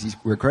he thinks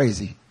we're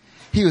crazy.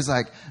 He was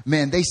like,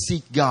 man, they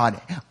seek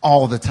God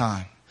all the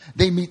time.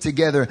 They meet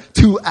together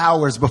 2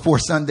 hours before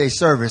Sunday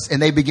service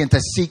and they begin to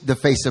seek the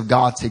face of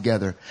God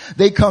together.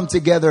 They come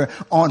together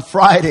on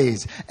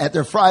Fridays at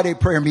their Friday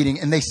prayer meeting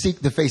and they seek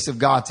the face of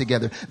God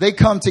together. They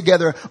come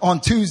together on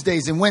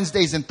Tuesdays and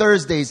Wednesdays and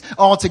Thursdays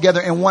all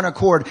together in one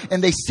accord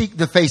and they seek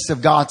the face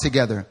of God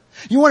together.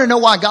 You want to know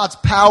why God's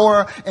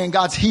power and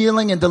God's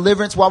healing and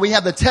deliverance, why we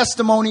have the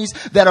testimonies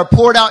that are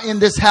poured out in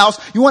this house?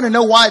 You want to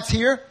know why it's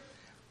here?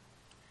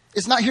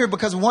 It's not here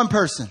because of one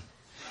person.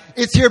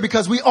 It's here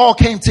because we all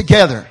came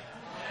together.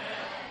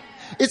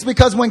 It's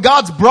because when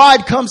God's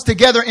bride comes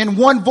together in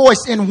one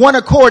voice, in one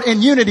accord,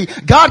 in unity,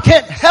 God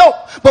can't help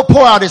but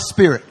pour out his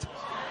spirit.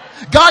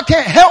 God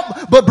can't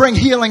help but bring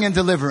healing and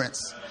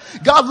deliverance.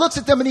 God looks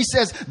at them and he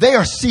says, they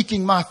are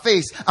seeking my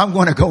face. I'm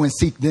going to go and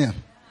seek them.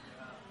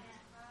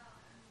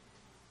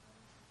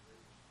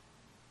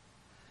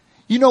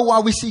 You know why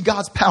we see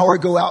God's power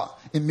go out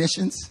in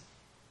missions?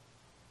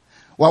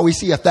 Why we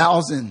see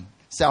 1,000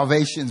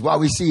 salvations, why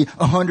we see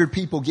 100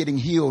 people getting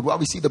healed, why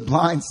we see the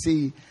blind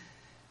see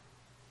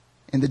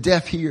and the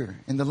deaf hear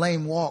and the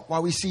lame walk, why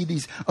we see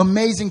these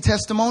amazing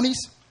testimonies?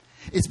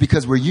 It's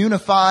because we're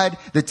unified.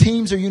 The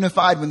teams are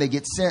unified when they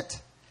get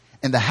sent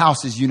and the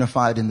house is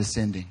unified in the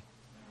sending.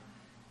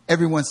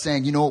 Everyone's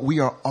saying, you know what? We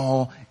are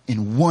all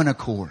in one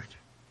accord.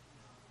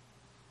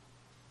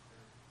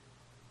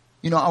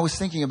 You know, I was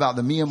thinking about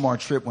the Myanmar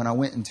trip when I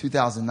went in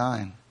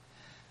 2009.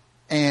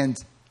 And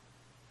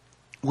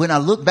when I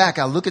look back,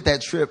 I look at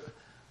that trip,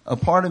 a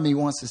part of me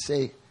wants to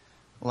say,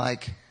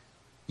 like,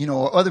 you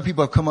know, or other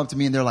people have come up to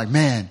me and they're like,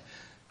 man,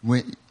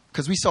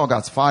 because we saw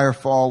God's fire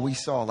fall. We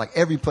saw, like,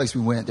 every place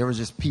we went, there was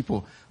just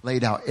people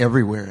laid out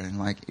everywhere. And,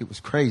 like, it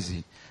was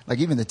crazy. Like,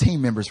 even the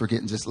team members were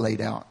getting just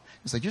laid out.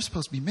 It's like, you're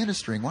supposed to be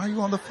ministering. Why are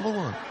you on the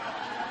floor?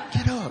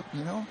 Get up,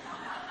 you know?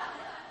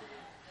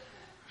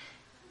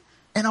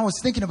 And I was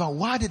thinking about,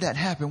 why did that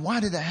happen?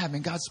 Why did that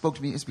happen? God spoke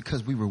to me. It's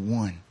because we were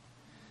one.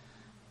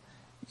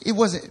 It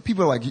wasn't,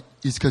 people are like,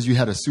 it's because you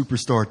had a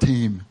superstar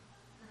team.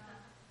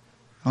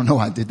 I don't know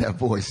why I did that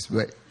voice,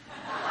 but.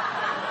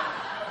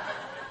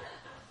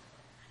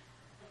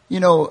 You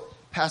know,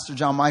 Pastor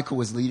John Michael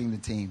was leading the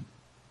team.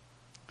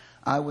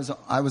 I was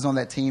on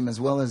that team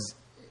as well as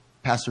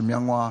Pastor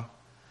Myunghwa,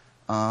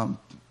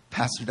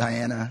 Pastor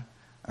Diana,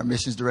 our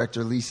missions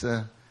director,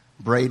 Lisa,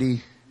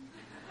 Brady.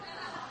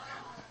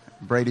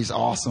 Brady's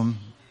awesome.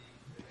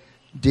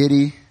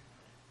 Diddy,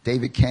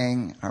 David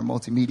Kang, our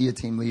multimedia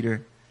team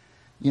leader.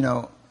 You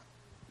know,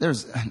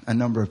 there's a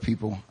number of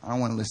people. I don't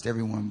want to list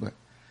everyone, but.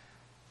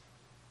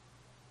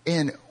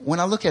 And when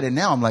I look at it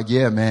now, I'm like,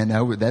 yeah, man,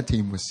 that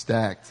team was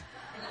stacked.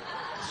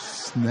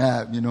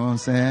 Snap, you know what I'm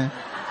saying?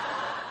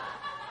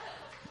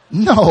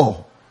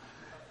 No.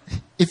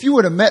 If you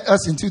would have met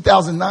us in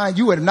 2009,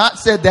 you would have not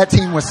said that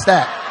team was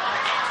stacked.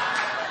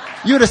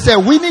 You would have said,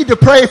 we need to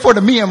pray for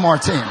the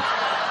Myanmar team.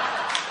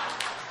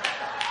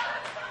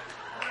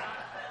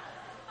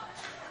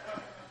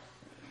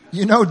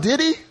 You know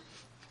Diddy?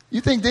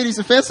 You think Diddy's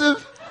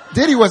offensive?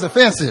 Diddy was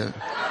offensive.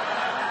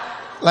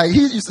 Like,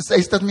 he used to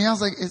say stuff to me. I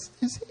was like, is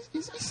he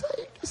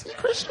saved? Is he a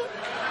Christian?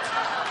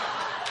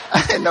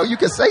 I didn't know you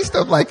could say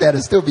stuff like that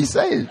and still be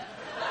saved.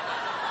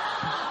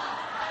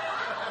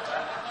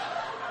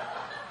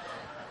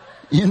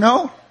 You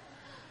know?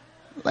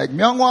 Like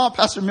Myunghwa,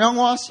 Pastor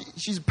Myunghwa,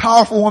 she's a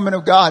powerful woman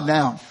of God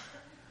now.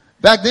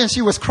 Back then,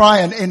 she was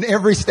crying in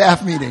every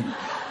staff meeting.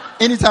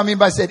 Anytime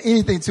anybody said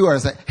anything to her, I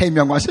said, hey,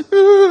 Myunghwa. I said,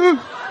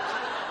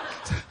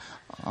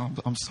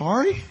 I'm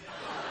sorry.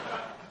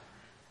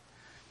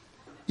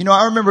 You know,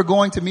 I remember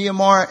going to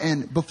Myanmar,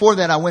 and before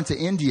that I went to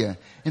India.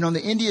 And on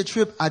the India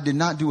trip, I did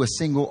not do a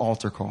single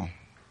altar call.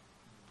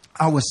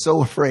 I was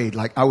so afraid.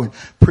 Like, I would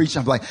preach,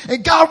 I'm like,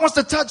 and God wants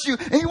to touch you,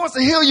 and he wants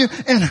to heal you.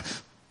 And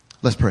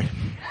Let's pray.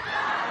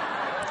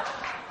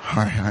 All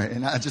right.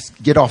 And I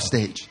just get off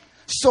stage.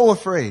 So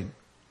afraid.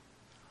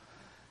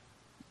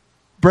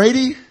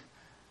 Brady's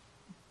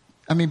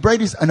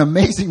an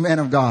amazing man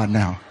of God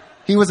now.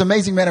 He was an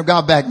amazing man of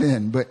God back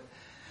then. But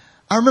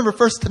I remember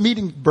first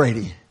meeting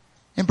Brady.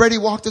 And Brady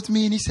walked up to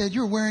me and he said,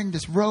 "You're wearing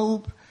this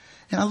robe."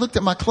 And I looked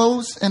at my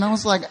clothes and I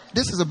was like,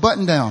 "This is a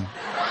button down."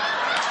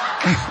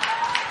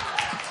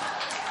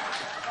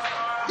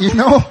 You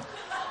know?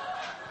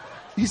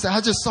 He said,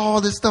 "I just saw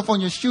all this stuff on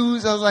your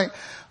shoes." I was like,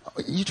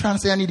 "You trying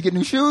to say I need to get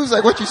new shoes?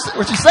 Like what you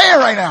saying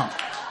right now?"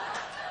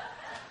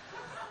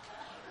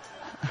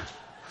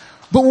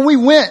 But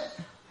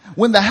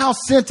when the house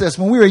sent us,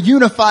 when we were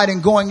unified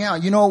and going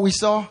out, you know what we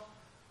saw?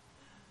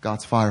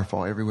 God's fire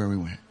fall everywhere we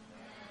went.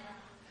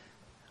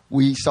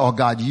 We saw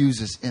God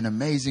use us in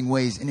amazing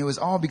ways. And it was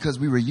all because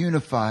we were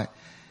unified.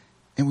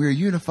 And we were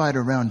unified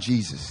around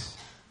Jesus.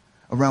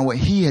 Around what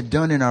he had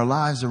done in our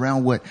lives.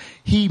 Around what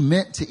he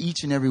meant to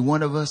each and every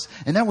one of us.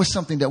 And that was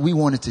something that we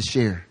wanted to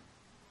share.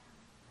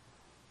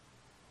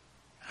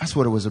 That's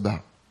what it was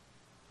about.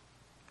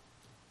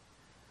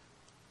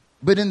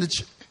 But in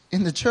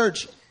the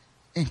church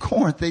in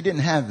Corinth, they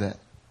didn't have that.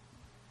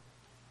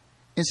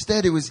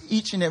 Instead, it was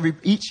each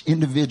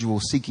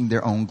individual seeking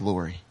their own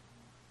glory.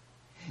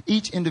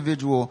 Each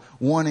individual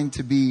wanting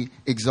to be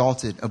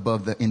exalted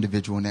above the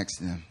individual next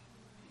to them.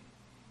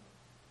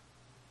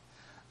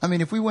 I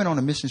mean, if we went on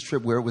a missions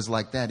trip where it was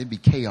like that, it'd be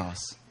chaos.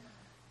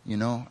 You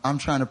know, I'm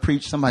trying to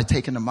preach, somebody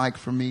taking the mic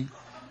from me,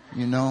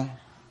 you know.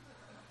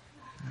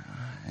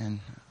 And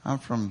I'm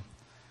from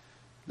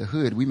the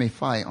hood. We may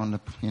fight on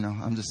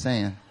I'm just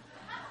saying.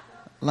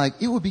 Like,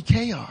 it would be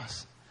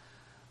chaos.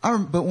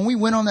 But when we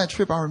went on that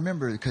trip, I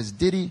remember because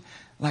Diddy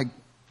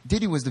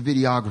was the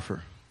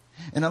videographer.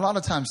 And a lot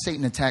of times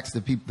Satan attacks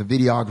the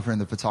videographer and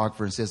the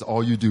photographer and says,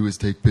 "All you do is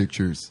take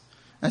pictures."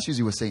 That's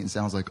usually what Satan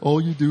sounds like. All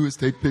you do is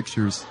take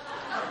pictures.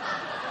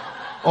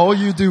 All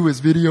you do is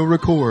video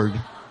record.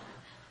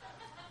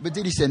 But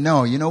Diddy said,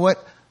 "No, you know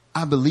what?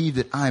 I believe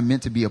that I am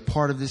meant to be a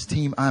part of this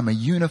team. I'm a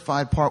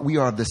unified part. We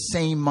are of the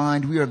same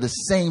mind. We are of the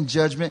same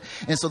judgment."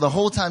 And so the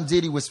whole time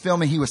Diddy was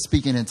filming, he was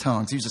speaking in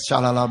tongues. He was just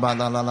sha-la-la-ba,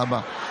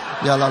 la-la-la-ba,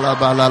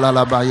 ya-la-la-ba,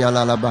 la-la-la-ba,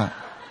 ya-la-la-ba.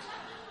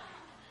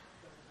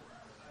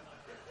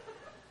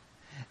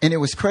 And it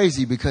was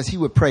crazy because he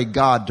would pray,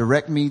 "God,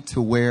 direct me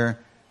to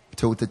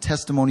the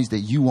testimonies that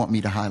you want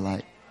me to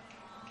highlight."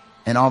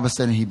 And all of a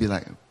sudden he'd be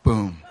like,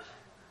 boom,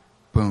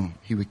 boom.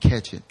 He would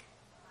catch it.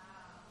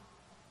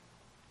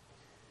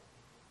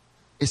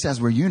 It says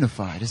we're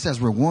unified. It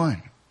says we're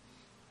one.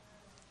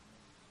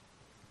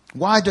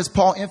 Why does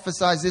Paul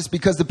emphasize this?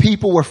 Because the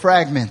people were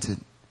fragmented.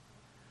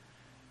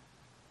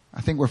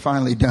 I think we're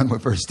finally done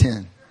with verse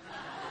 10.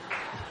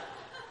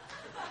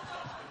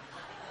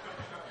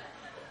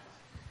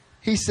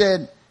 He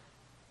said,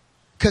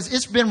 "Because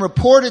it's been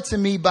reported to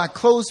me by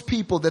close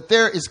people that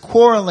there is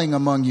quarreling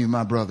among you,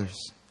 my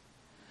brothers."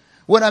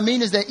 What I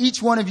mean is that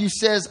each one of you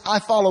says, "I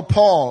follow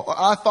Paul," or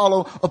 "I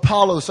follow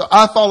Apollos," or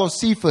 "I follow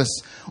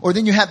Cephas." Or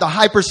then you have the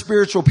hyper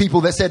spiritual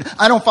people that said,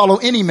 "I don't follow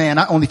any man.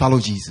 I only follow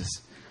Jesus.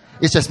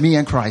 It's just me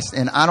and Christ.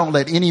 And I don't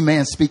let any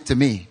man speak to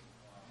me."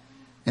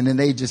 And then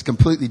they just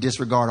completely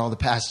disregard all the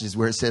passages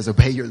where it says,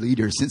 "Obey your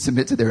leaders and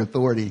submit to their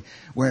authority."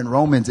 Where in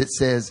Romans it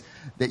says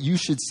that you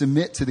should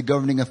submit to the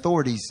governing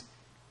authorities,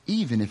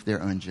 even if they're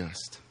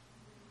unjust.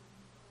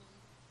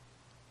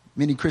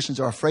 Many Christians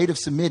are afraid of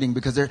submitting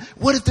because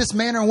what if this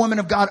man or woman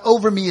of God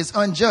over me is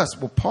unjust?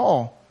 Well,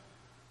 Paul,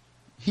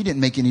 he didn't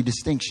make any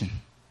distinction.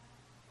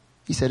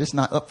 He said, it's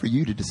not up for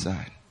you to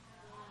decide.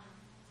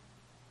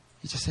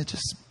 He just said,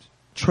 just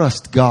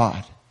trust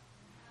God.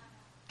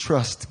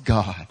 Trust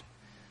God.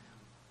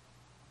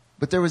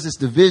 But there was this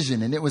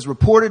division, and it was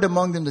reported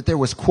among them that there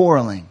was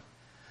quarreling.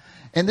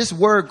 And this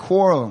word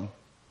quarrel,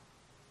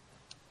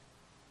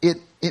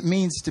 it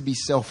means to be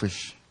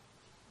selfish.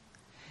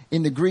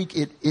 In the Greek,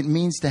 it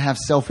means to have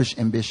selfish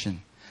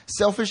ambition.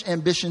 Selfish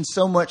ambition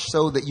so much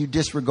so that you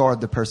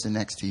disregard the person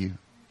next to you.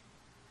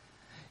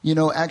 You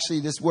know,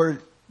 actually, this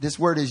word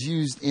is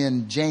used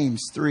in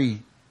James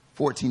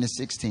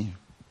 3:14-16.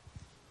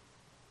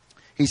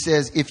 He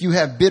says, "If you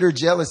have bitter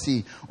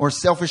jealousy or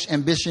selfish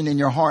ambition in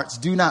your hearts,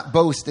 do not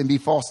boast and be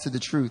false to the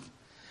truth.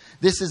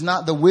 This is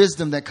not the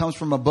wisdom that comes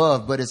from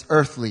above, but is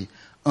earthly,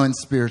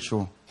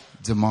 unspiritual,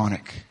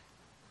 demonic."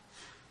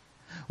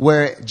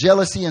 Where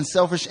jealousy and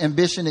selfish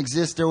ambition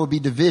exist, there will be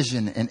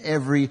division in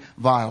every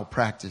vile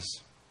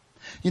practice.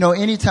 You know,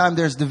 anytime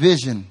there's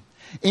division,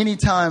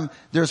 anytime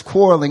there's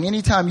quarreling,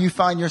 anytime you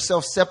find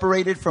yourself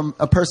separated from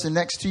a person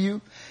next to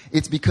you,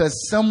 it's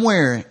because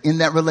somewhere in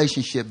that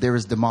relationship there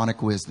is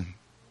demonic wisdom.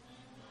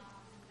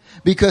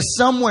 Because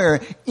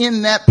somewhere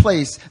in that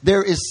place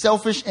there is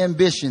selfish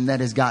ambition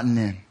that has gotten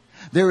in.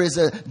 There is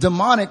a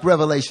demonic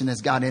revelation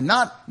that's gotten in,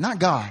 not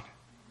God.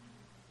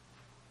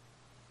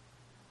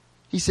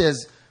 He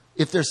says,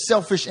 if there's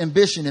selfish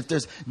ambition, if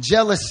there's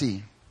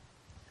jealousy,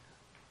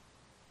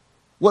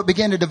 what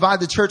began to divide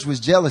the church was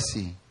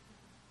jealousy.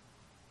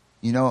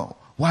 You know,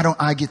 why don't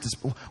I get this?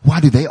 Why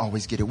do they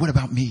always get it? What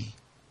about me?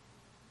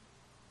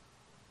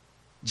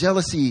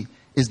 Jealousy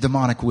is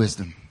demonic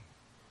wisdom.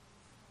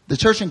 The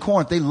church in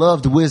Corinth, they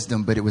loved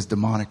wisdom, but it was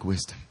demonic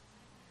wisdom.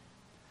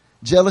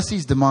 Jealousy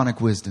is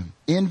demonic wisdom.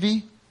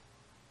 Envy,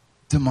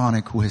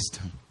 demonic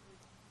wisdom.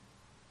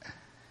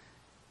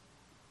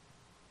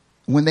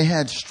 When they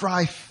had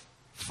strife,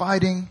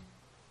 fighting,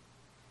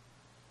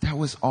 that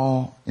was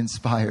all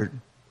inspired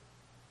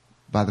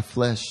by the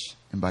flesh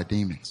and by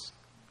demons.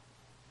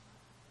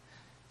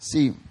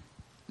 See,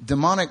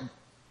 demonic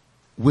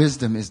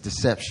wisdom is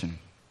deception.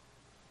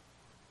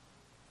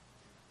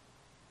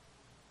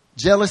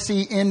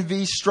 Jealousy,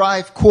 envy,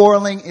 strife,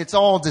 quarreling, it's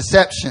all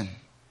deception.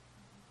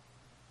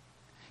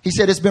 He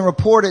said it's been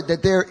reported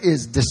that there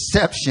is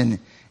deception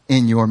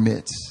in your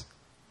midst.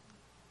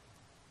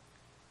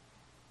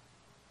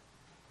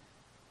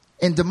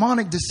 And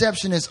demonic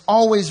deception is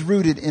always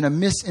rooted in a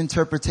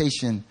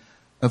misinterpretation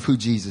of who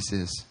Jesus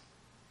is.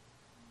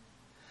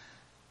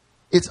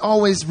 It's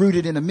always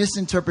rooted in a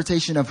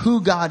misinterpretation of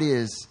who God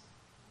is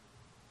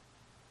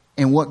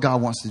and what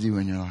God wants to do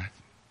in your life.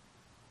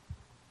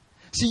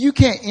 See, you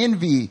can't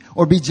envy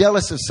or be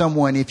jealous of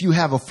someone if you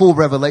have a full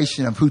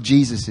revelation of who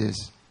Jesus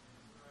is.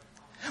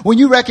 When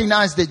you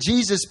recognize that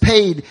Jesus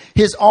paid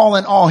his all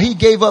in all, he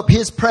gave up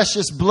his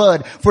precious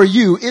blood for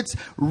you, it's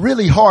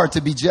really hard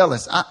to be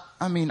jealous.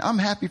 I mean, I'm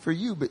happy for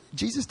you, but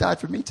Jesus died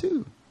for me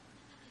too.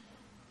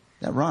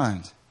 That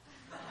rhymes.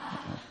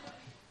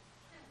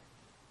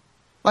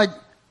 Like,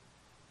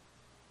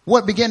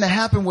 what began to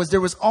happen was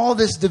there was all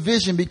this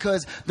division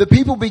because the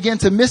people began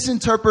to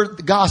misinterpret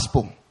the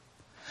gospel.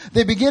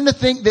 They began to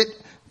think that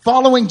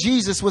following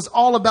Jesus was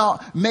all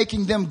about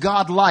making them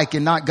God-like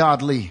and not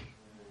godly.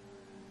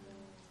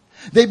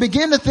 They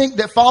began to think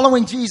that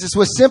following Jesus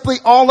was simply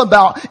all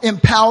about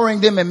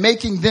empowering them and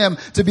making them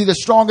to be the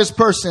strongest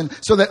person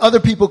so that other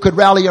people could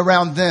rally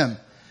around them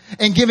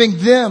and giving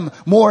them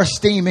more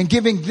esteem and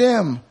giving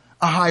them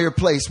a higher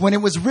place, when it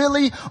was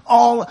really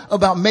all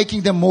about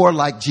making them more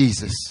like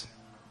Jesus.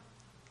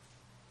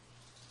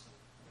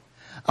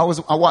 I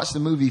watched the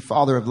movie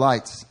Father of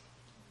Lights.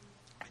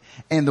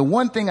 And the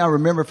one thing I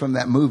remember from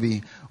that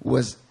movie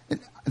was,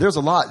 there's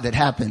a lot that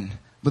happened,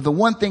 but the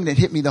one thing that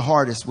hit me the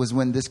hardest was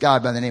when this guy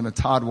by the name of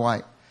Todd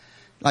White,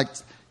 like,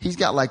 he's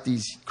got like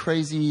these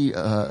crazy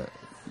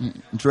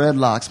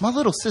dreadlocks. My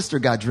little sister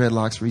got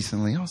dreadlocks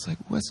recently. I was like,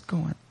 what's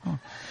going on?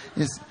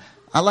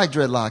 I like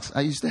dreadlocks.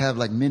 I used to have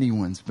like mini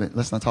ones, but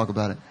let's not talk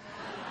about it.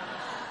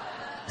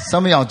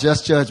 Some of y'all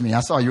just judged me.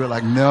 I saw you were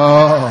like,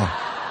 no.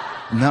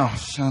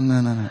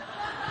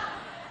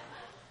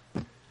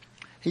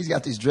 He's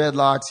got these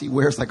dreadlocks. He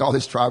wears like all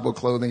this tribal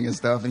clothing and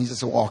stuff. And he's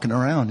just walking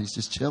around. He's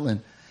just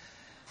chilling.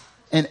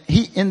 And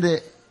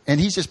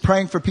he's just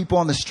praying for people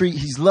on the street.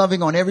 He's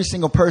loving on every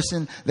single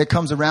person that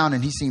comes around,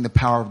 and he's seeing the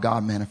power of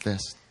God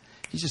manifest.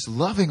 He's just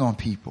loving on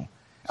people.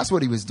 That's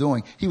what he was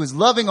doing. He was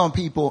loving on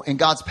people, and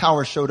God's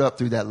power showed up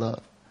through that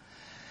love.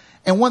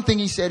 And one thing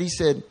he said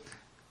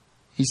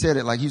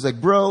it like, he was like,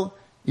 bro,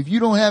 if you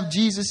don't have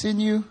Jesus in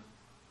you,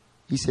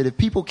 he said, if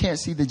people can't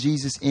see the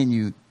Jesus in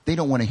you, they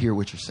don't want to hear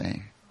what you're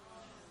saying.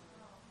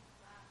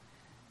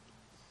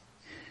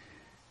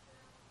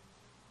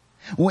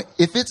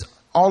 If it's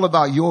all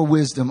about your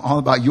wisdom, all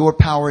about your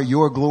power,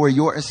 your glory,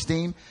 your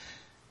esteem,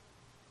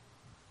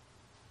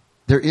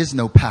 there is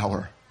no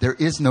power, there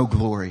is no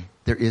glory,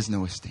 there is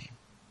no esteem.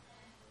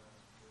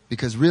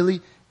 Because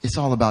really, it's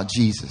all about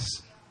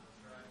Jesus.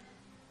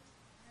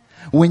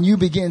 When you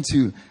begin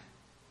to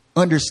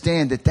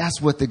understand that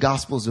that's what the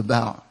gospel is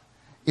about,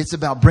 it's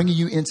about bringing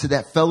you into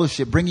that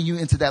fellowship, bringing you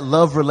into that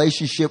love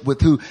relationship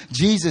with who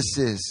Jesus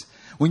is.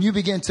 When you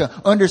begin to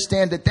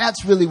understand that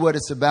that's really what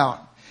it's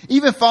about.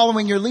 Even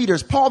following your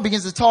leaders, Paul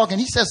begins to talk and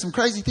he says some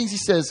crazy things. He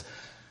says,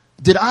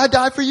 did I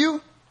die for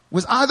you?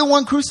 Was I the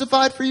one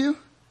crucified for you?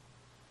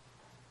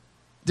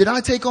 Did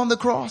I take on the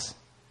cross?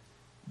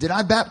 Did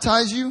I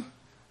baptize you?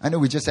 I know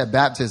we just had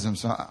baptism,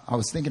 so I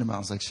was thinking about it. I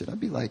was like, should I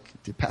be like,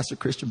 did Pastor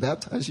Christian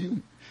baptize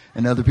you?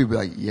 And other people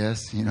are like,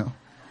 yes, you know.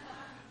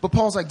 But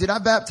Paul's like, did I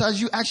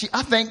baptize you? Actually,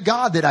 I thank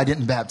God that I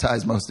didn't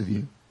baptize most of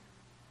you.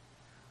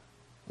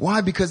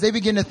 Why? Because they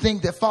begin to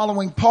think that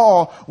following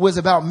Paul was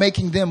about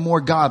making them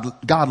more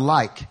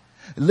God-like,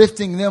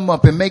 lifting them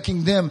up and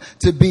making them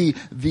to be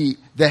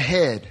the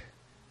head,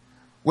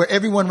 where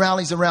everyone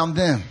rallies around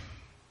them.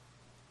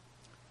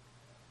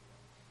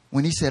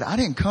 When he said, I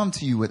didn't come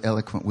to you with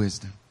eloquent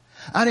wisdom.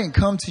 I didn't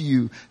come to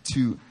you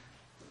to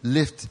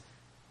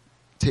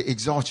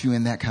exalt you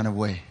in that kind of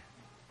way.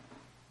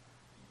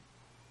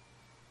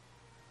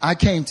 I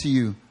came to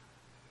you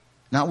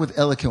not with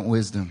eloquent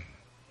wisdom,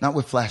 not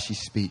with flashy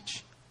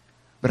speech,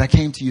 but I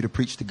came to you to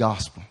preach the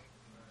gospel,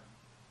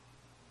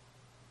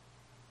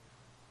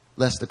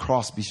 lest the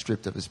cross be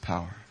stripped of its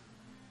power.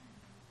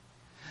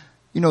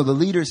 You know, the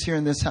leaders here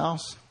in this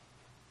house,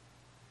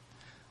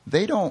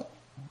 we don't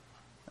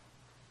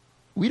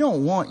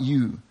want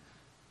you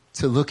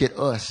to look at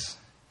us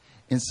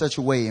in such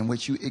a way in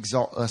which you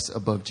exalt us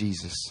above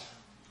Jesus.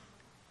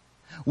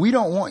 We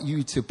don't want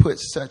you to put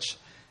such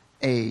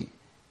a...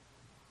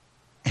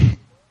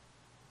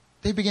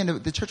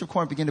 the Church of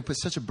Corinth began to put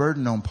such a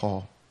burden on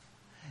Paul,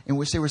 in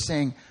which they were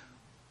saying,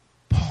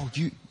 Paul,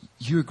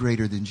 you're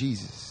greater than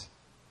Jesus.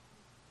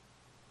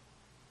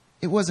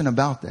 It wasn't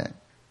about that.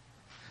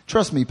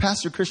 Trust me,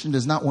 Pastor Christian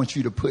does not want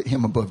you to put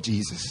him above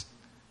Jesus.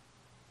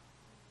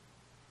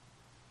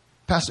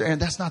 Pastor Aaron,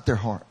 that's not their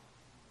heart.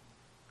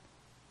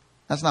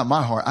 That's not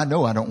my heart. I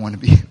know I don't want to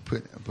be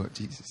put above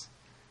Jesus.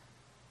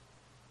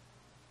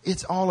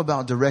 It's all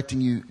about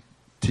directing you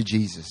to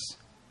Jesus.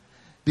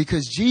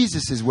 Because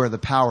Jesus is where the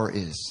power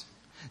is.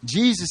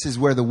 Jesus is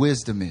where the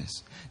wisdom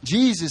is.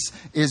 Jesus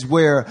is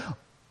where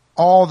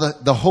all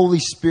the Holy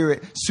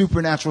Spirit,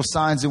 supernatural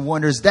signs and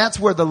wonders, that's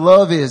where the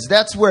love is.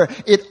 That's where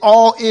it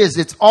all is.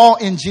 It's all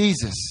in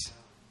Jesus.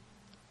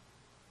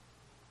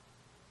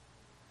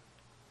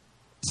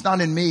 It's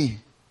not in me.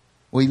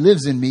 Well, he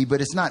lives in me,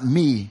 but it's not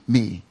me.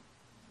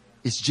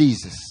 It's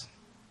Jesus.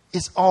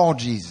 It's all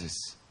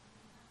Jesus.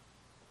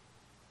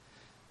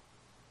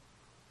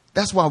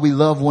 That's why we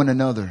love one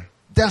another.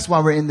 That's why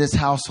we're in this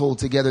household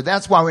together.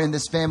 That's why we're in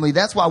this family.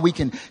 That's why we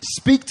can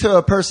speak to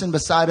a person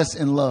beside us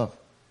in love.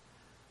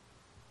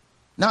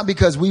 Not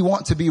because we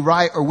want to be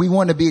right or we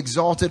want to be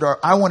exalted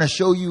or I want to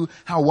show you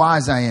how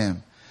wise I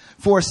am.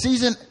 For a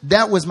season,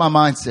 that was my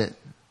mindset.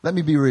 Let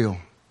me be real.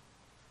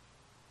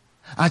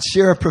 I'd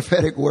share a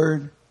prophetic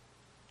word.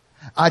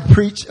 I'd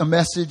preach a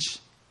message.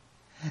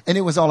 And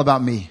it was all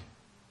about me.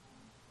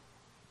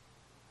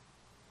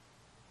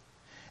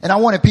 And I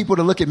wanted people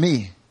to look at me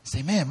and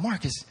say, man,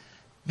 Marcus,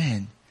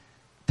 man,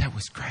 that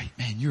was great.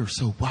 Man, you're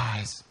so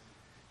wise.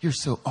 You're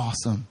so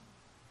awesome.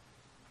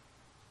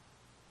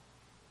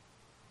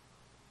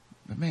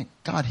 But man,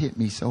 God hit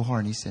me so hard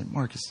and he said,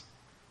 Marcus,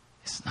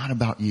 it's not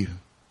about you.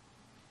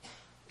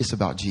 It's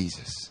about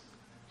Jesus.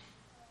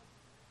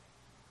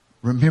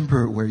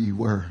 Remember where you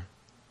were.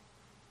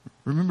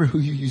 Remember who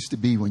you used to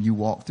be when you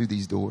walked through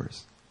these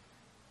doors.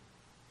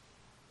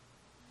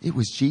 It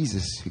was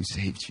Jesus who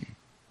saved you.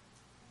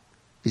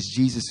 It's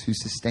Jesus who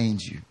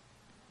sustains you.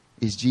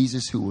 It's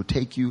Jesus who will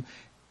take you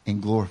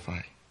and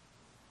glorify.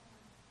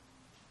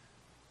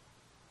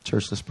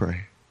 Church, let's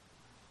pray.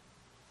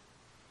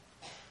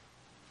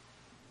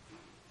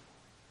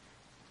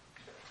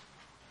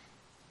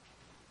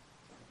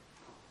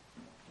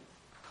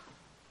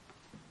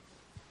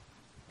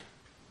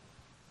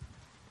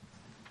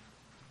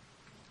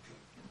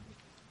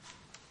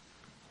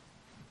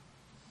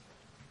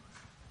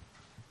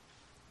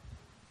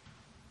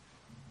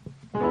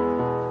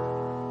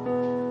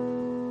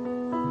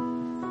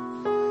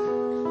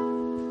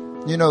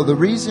 You know, the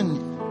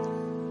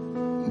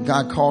reason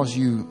God calls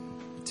you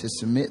to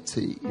submit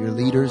to your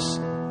leaders,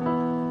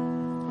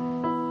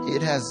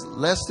 it has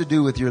less to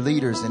do with your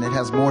leaders and it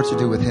has more to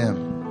do with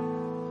Him.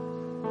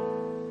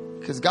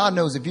 Because God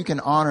knows if you can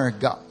honor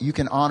God, you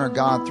can honor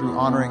God through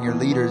honoring your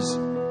leaders.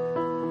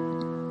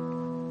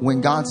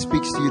 When God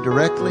speaks to you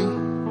directly,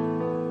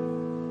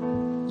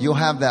 you'll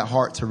have that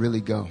heart to really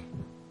go.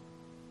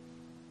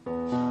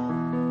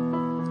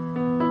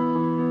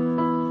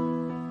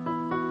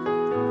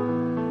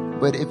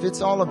 But if it's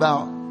all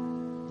about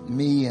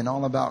me and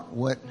all about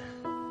what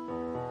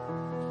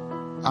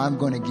I'm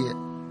going to get,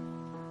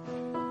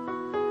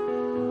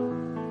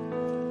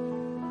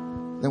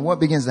 then what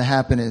begins to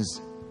happen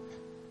is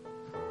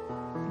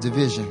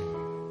division.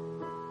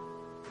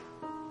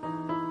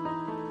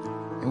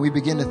 And we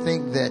begin to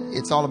think that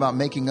it's all about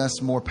making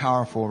us more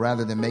powerful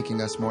rather than making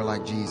us more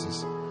like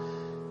Jesus.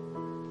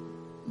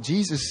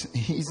 Jesus,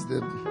 He's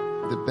the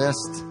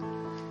best.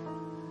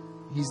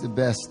 He's the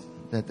best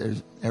that there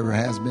ever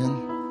has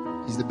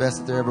been. He's the best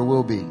that there ever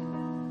will be.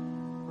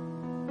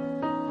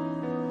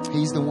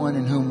 He's the one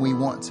in whom we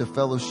want to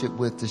fellowship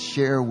with, to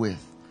share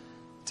with,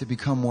 to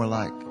become more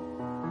like.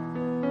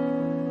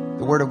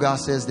 The Word of God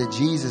says that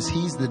Jesus,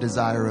 He's the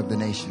desire of the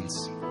nations.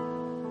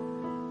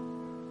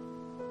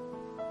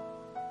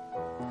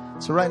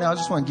 So right now, I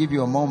just want to give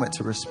you a moment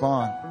to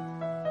respond.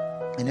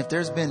 And if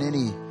there's been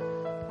any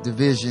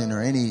division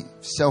or any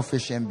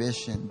selfish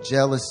ambition,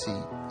 jealousy,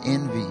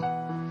 envy,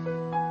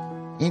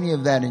 any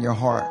of that in your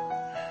heart,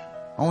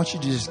 I want you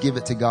to just give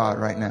it to God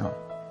right now.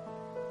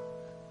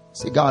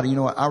 Say, God, you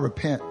know what? I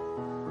repent.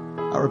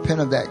 I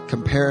repent of that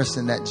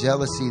comparison, that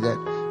jealousy, that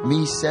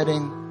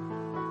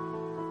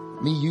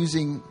me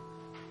using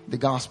the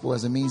gospel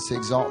as a means to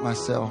exalt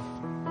myself,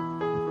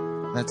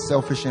 that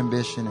selfish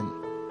ambition.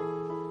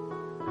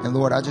 And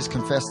Lord, I just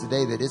confess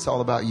today that it's all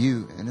about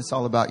you and it's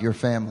all about your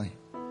family.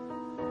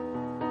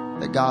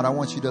 That God, I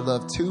want you to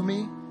love to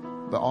me,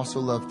 but also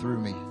love through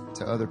me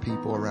to other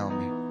people around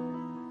me.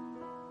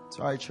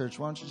 So, all right, church,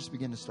 why don't you just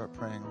begin to start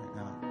praying right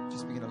now?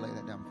 Just begin to lay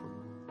that down for a moment.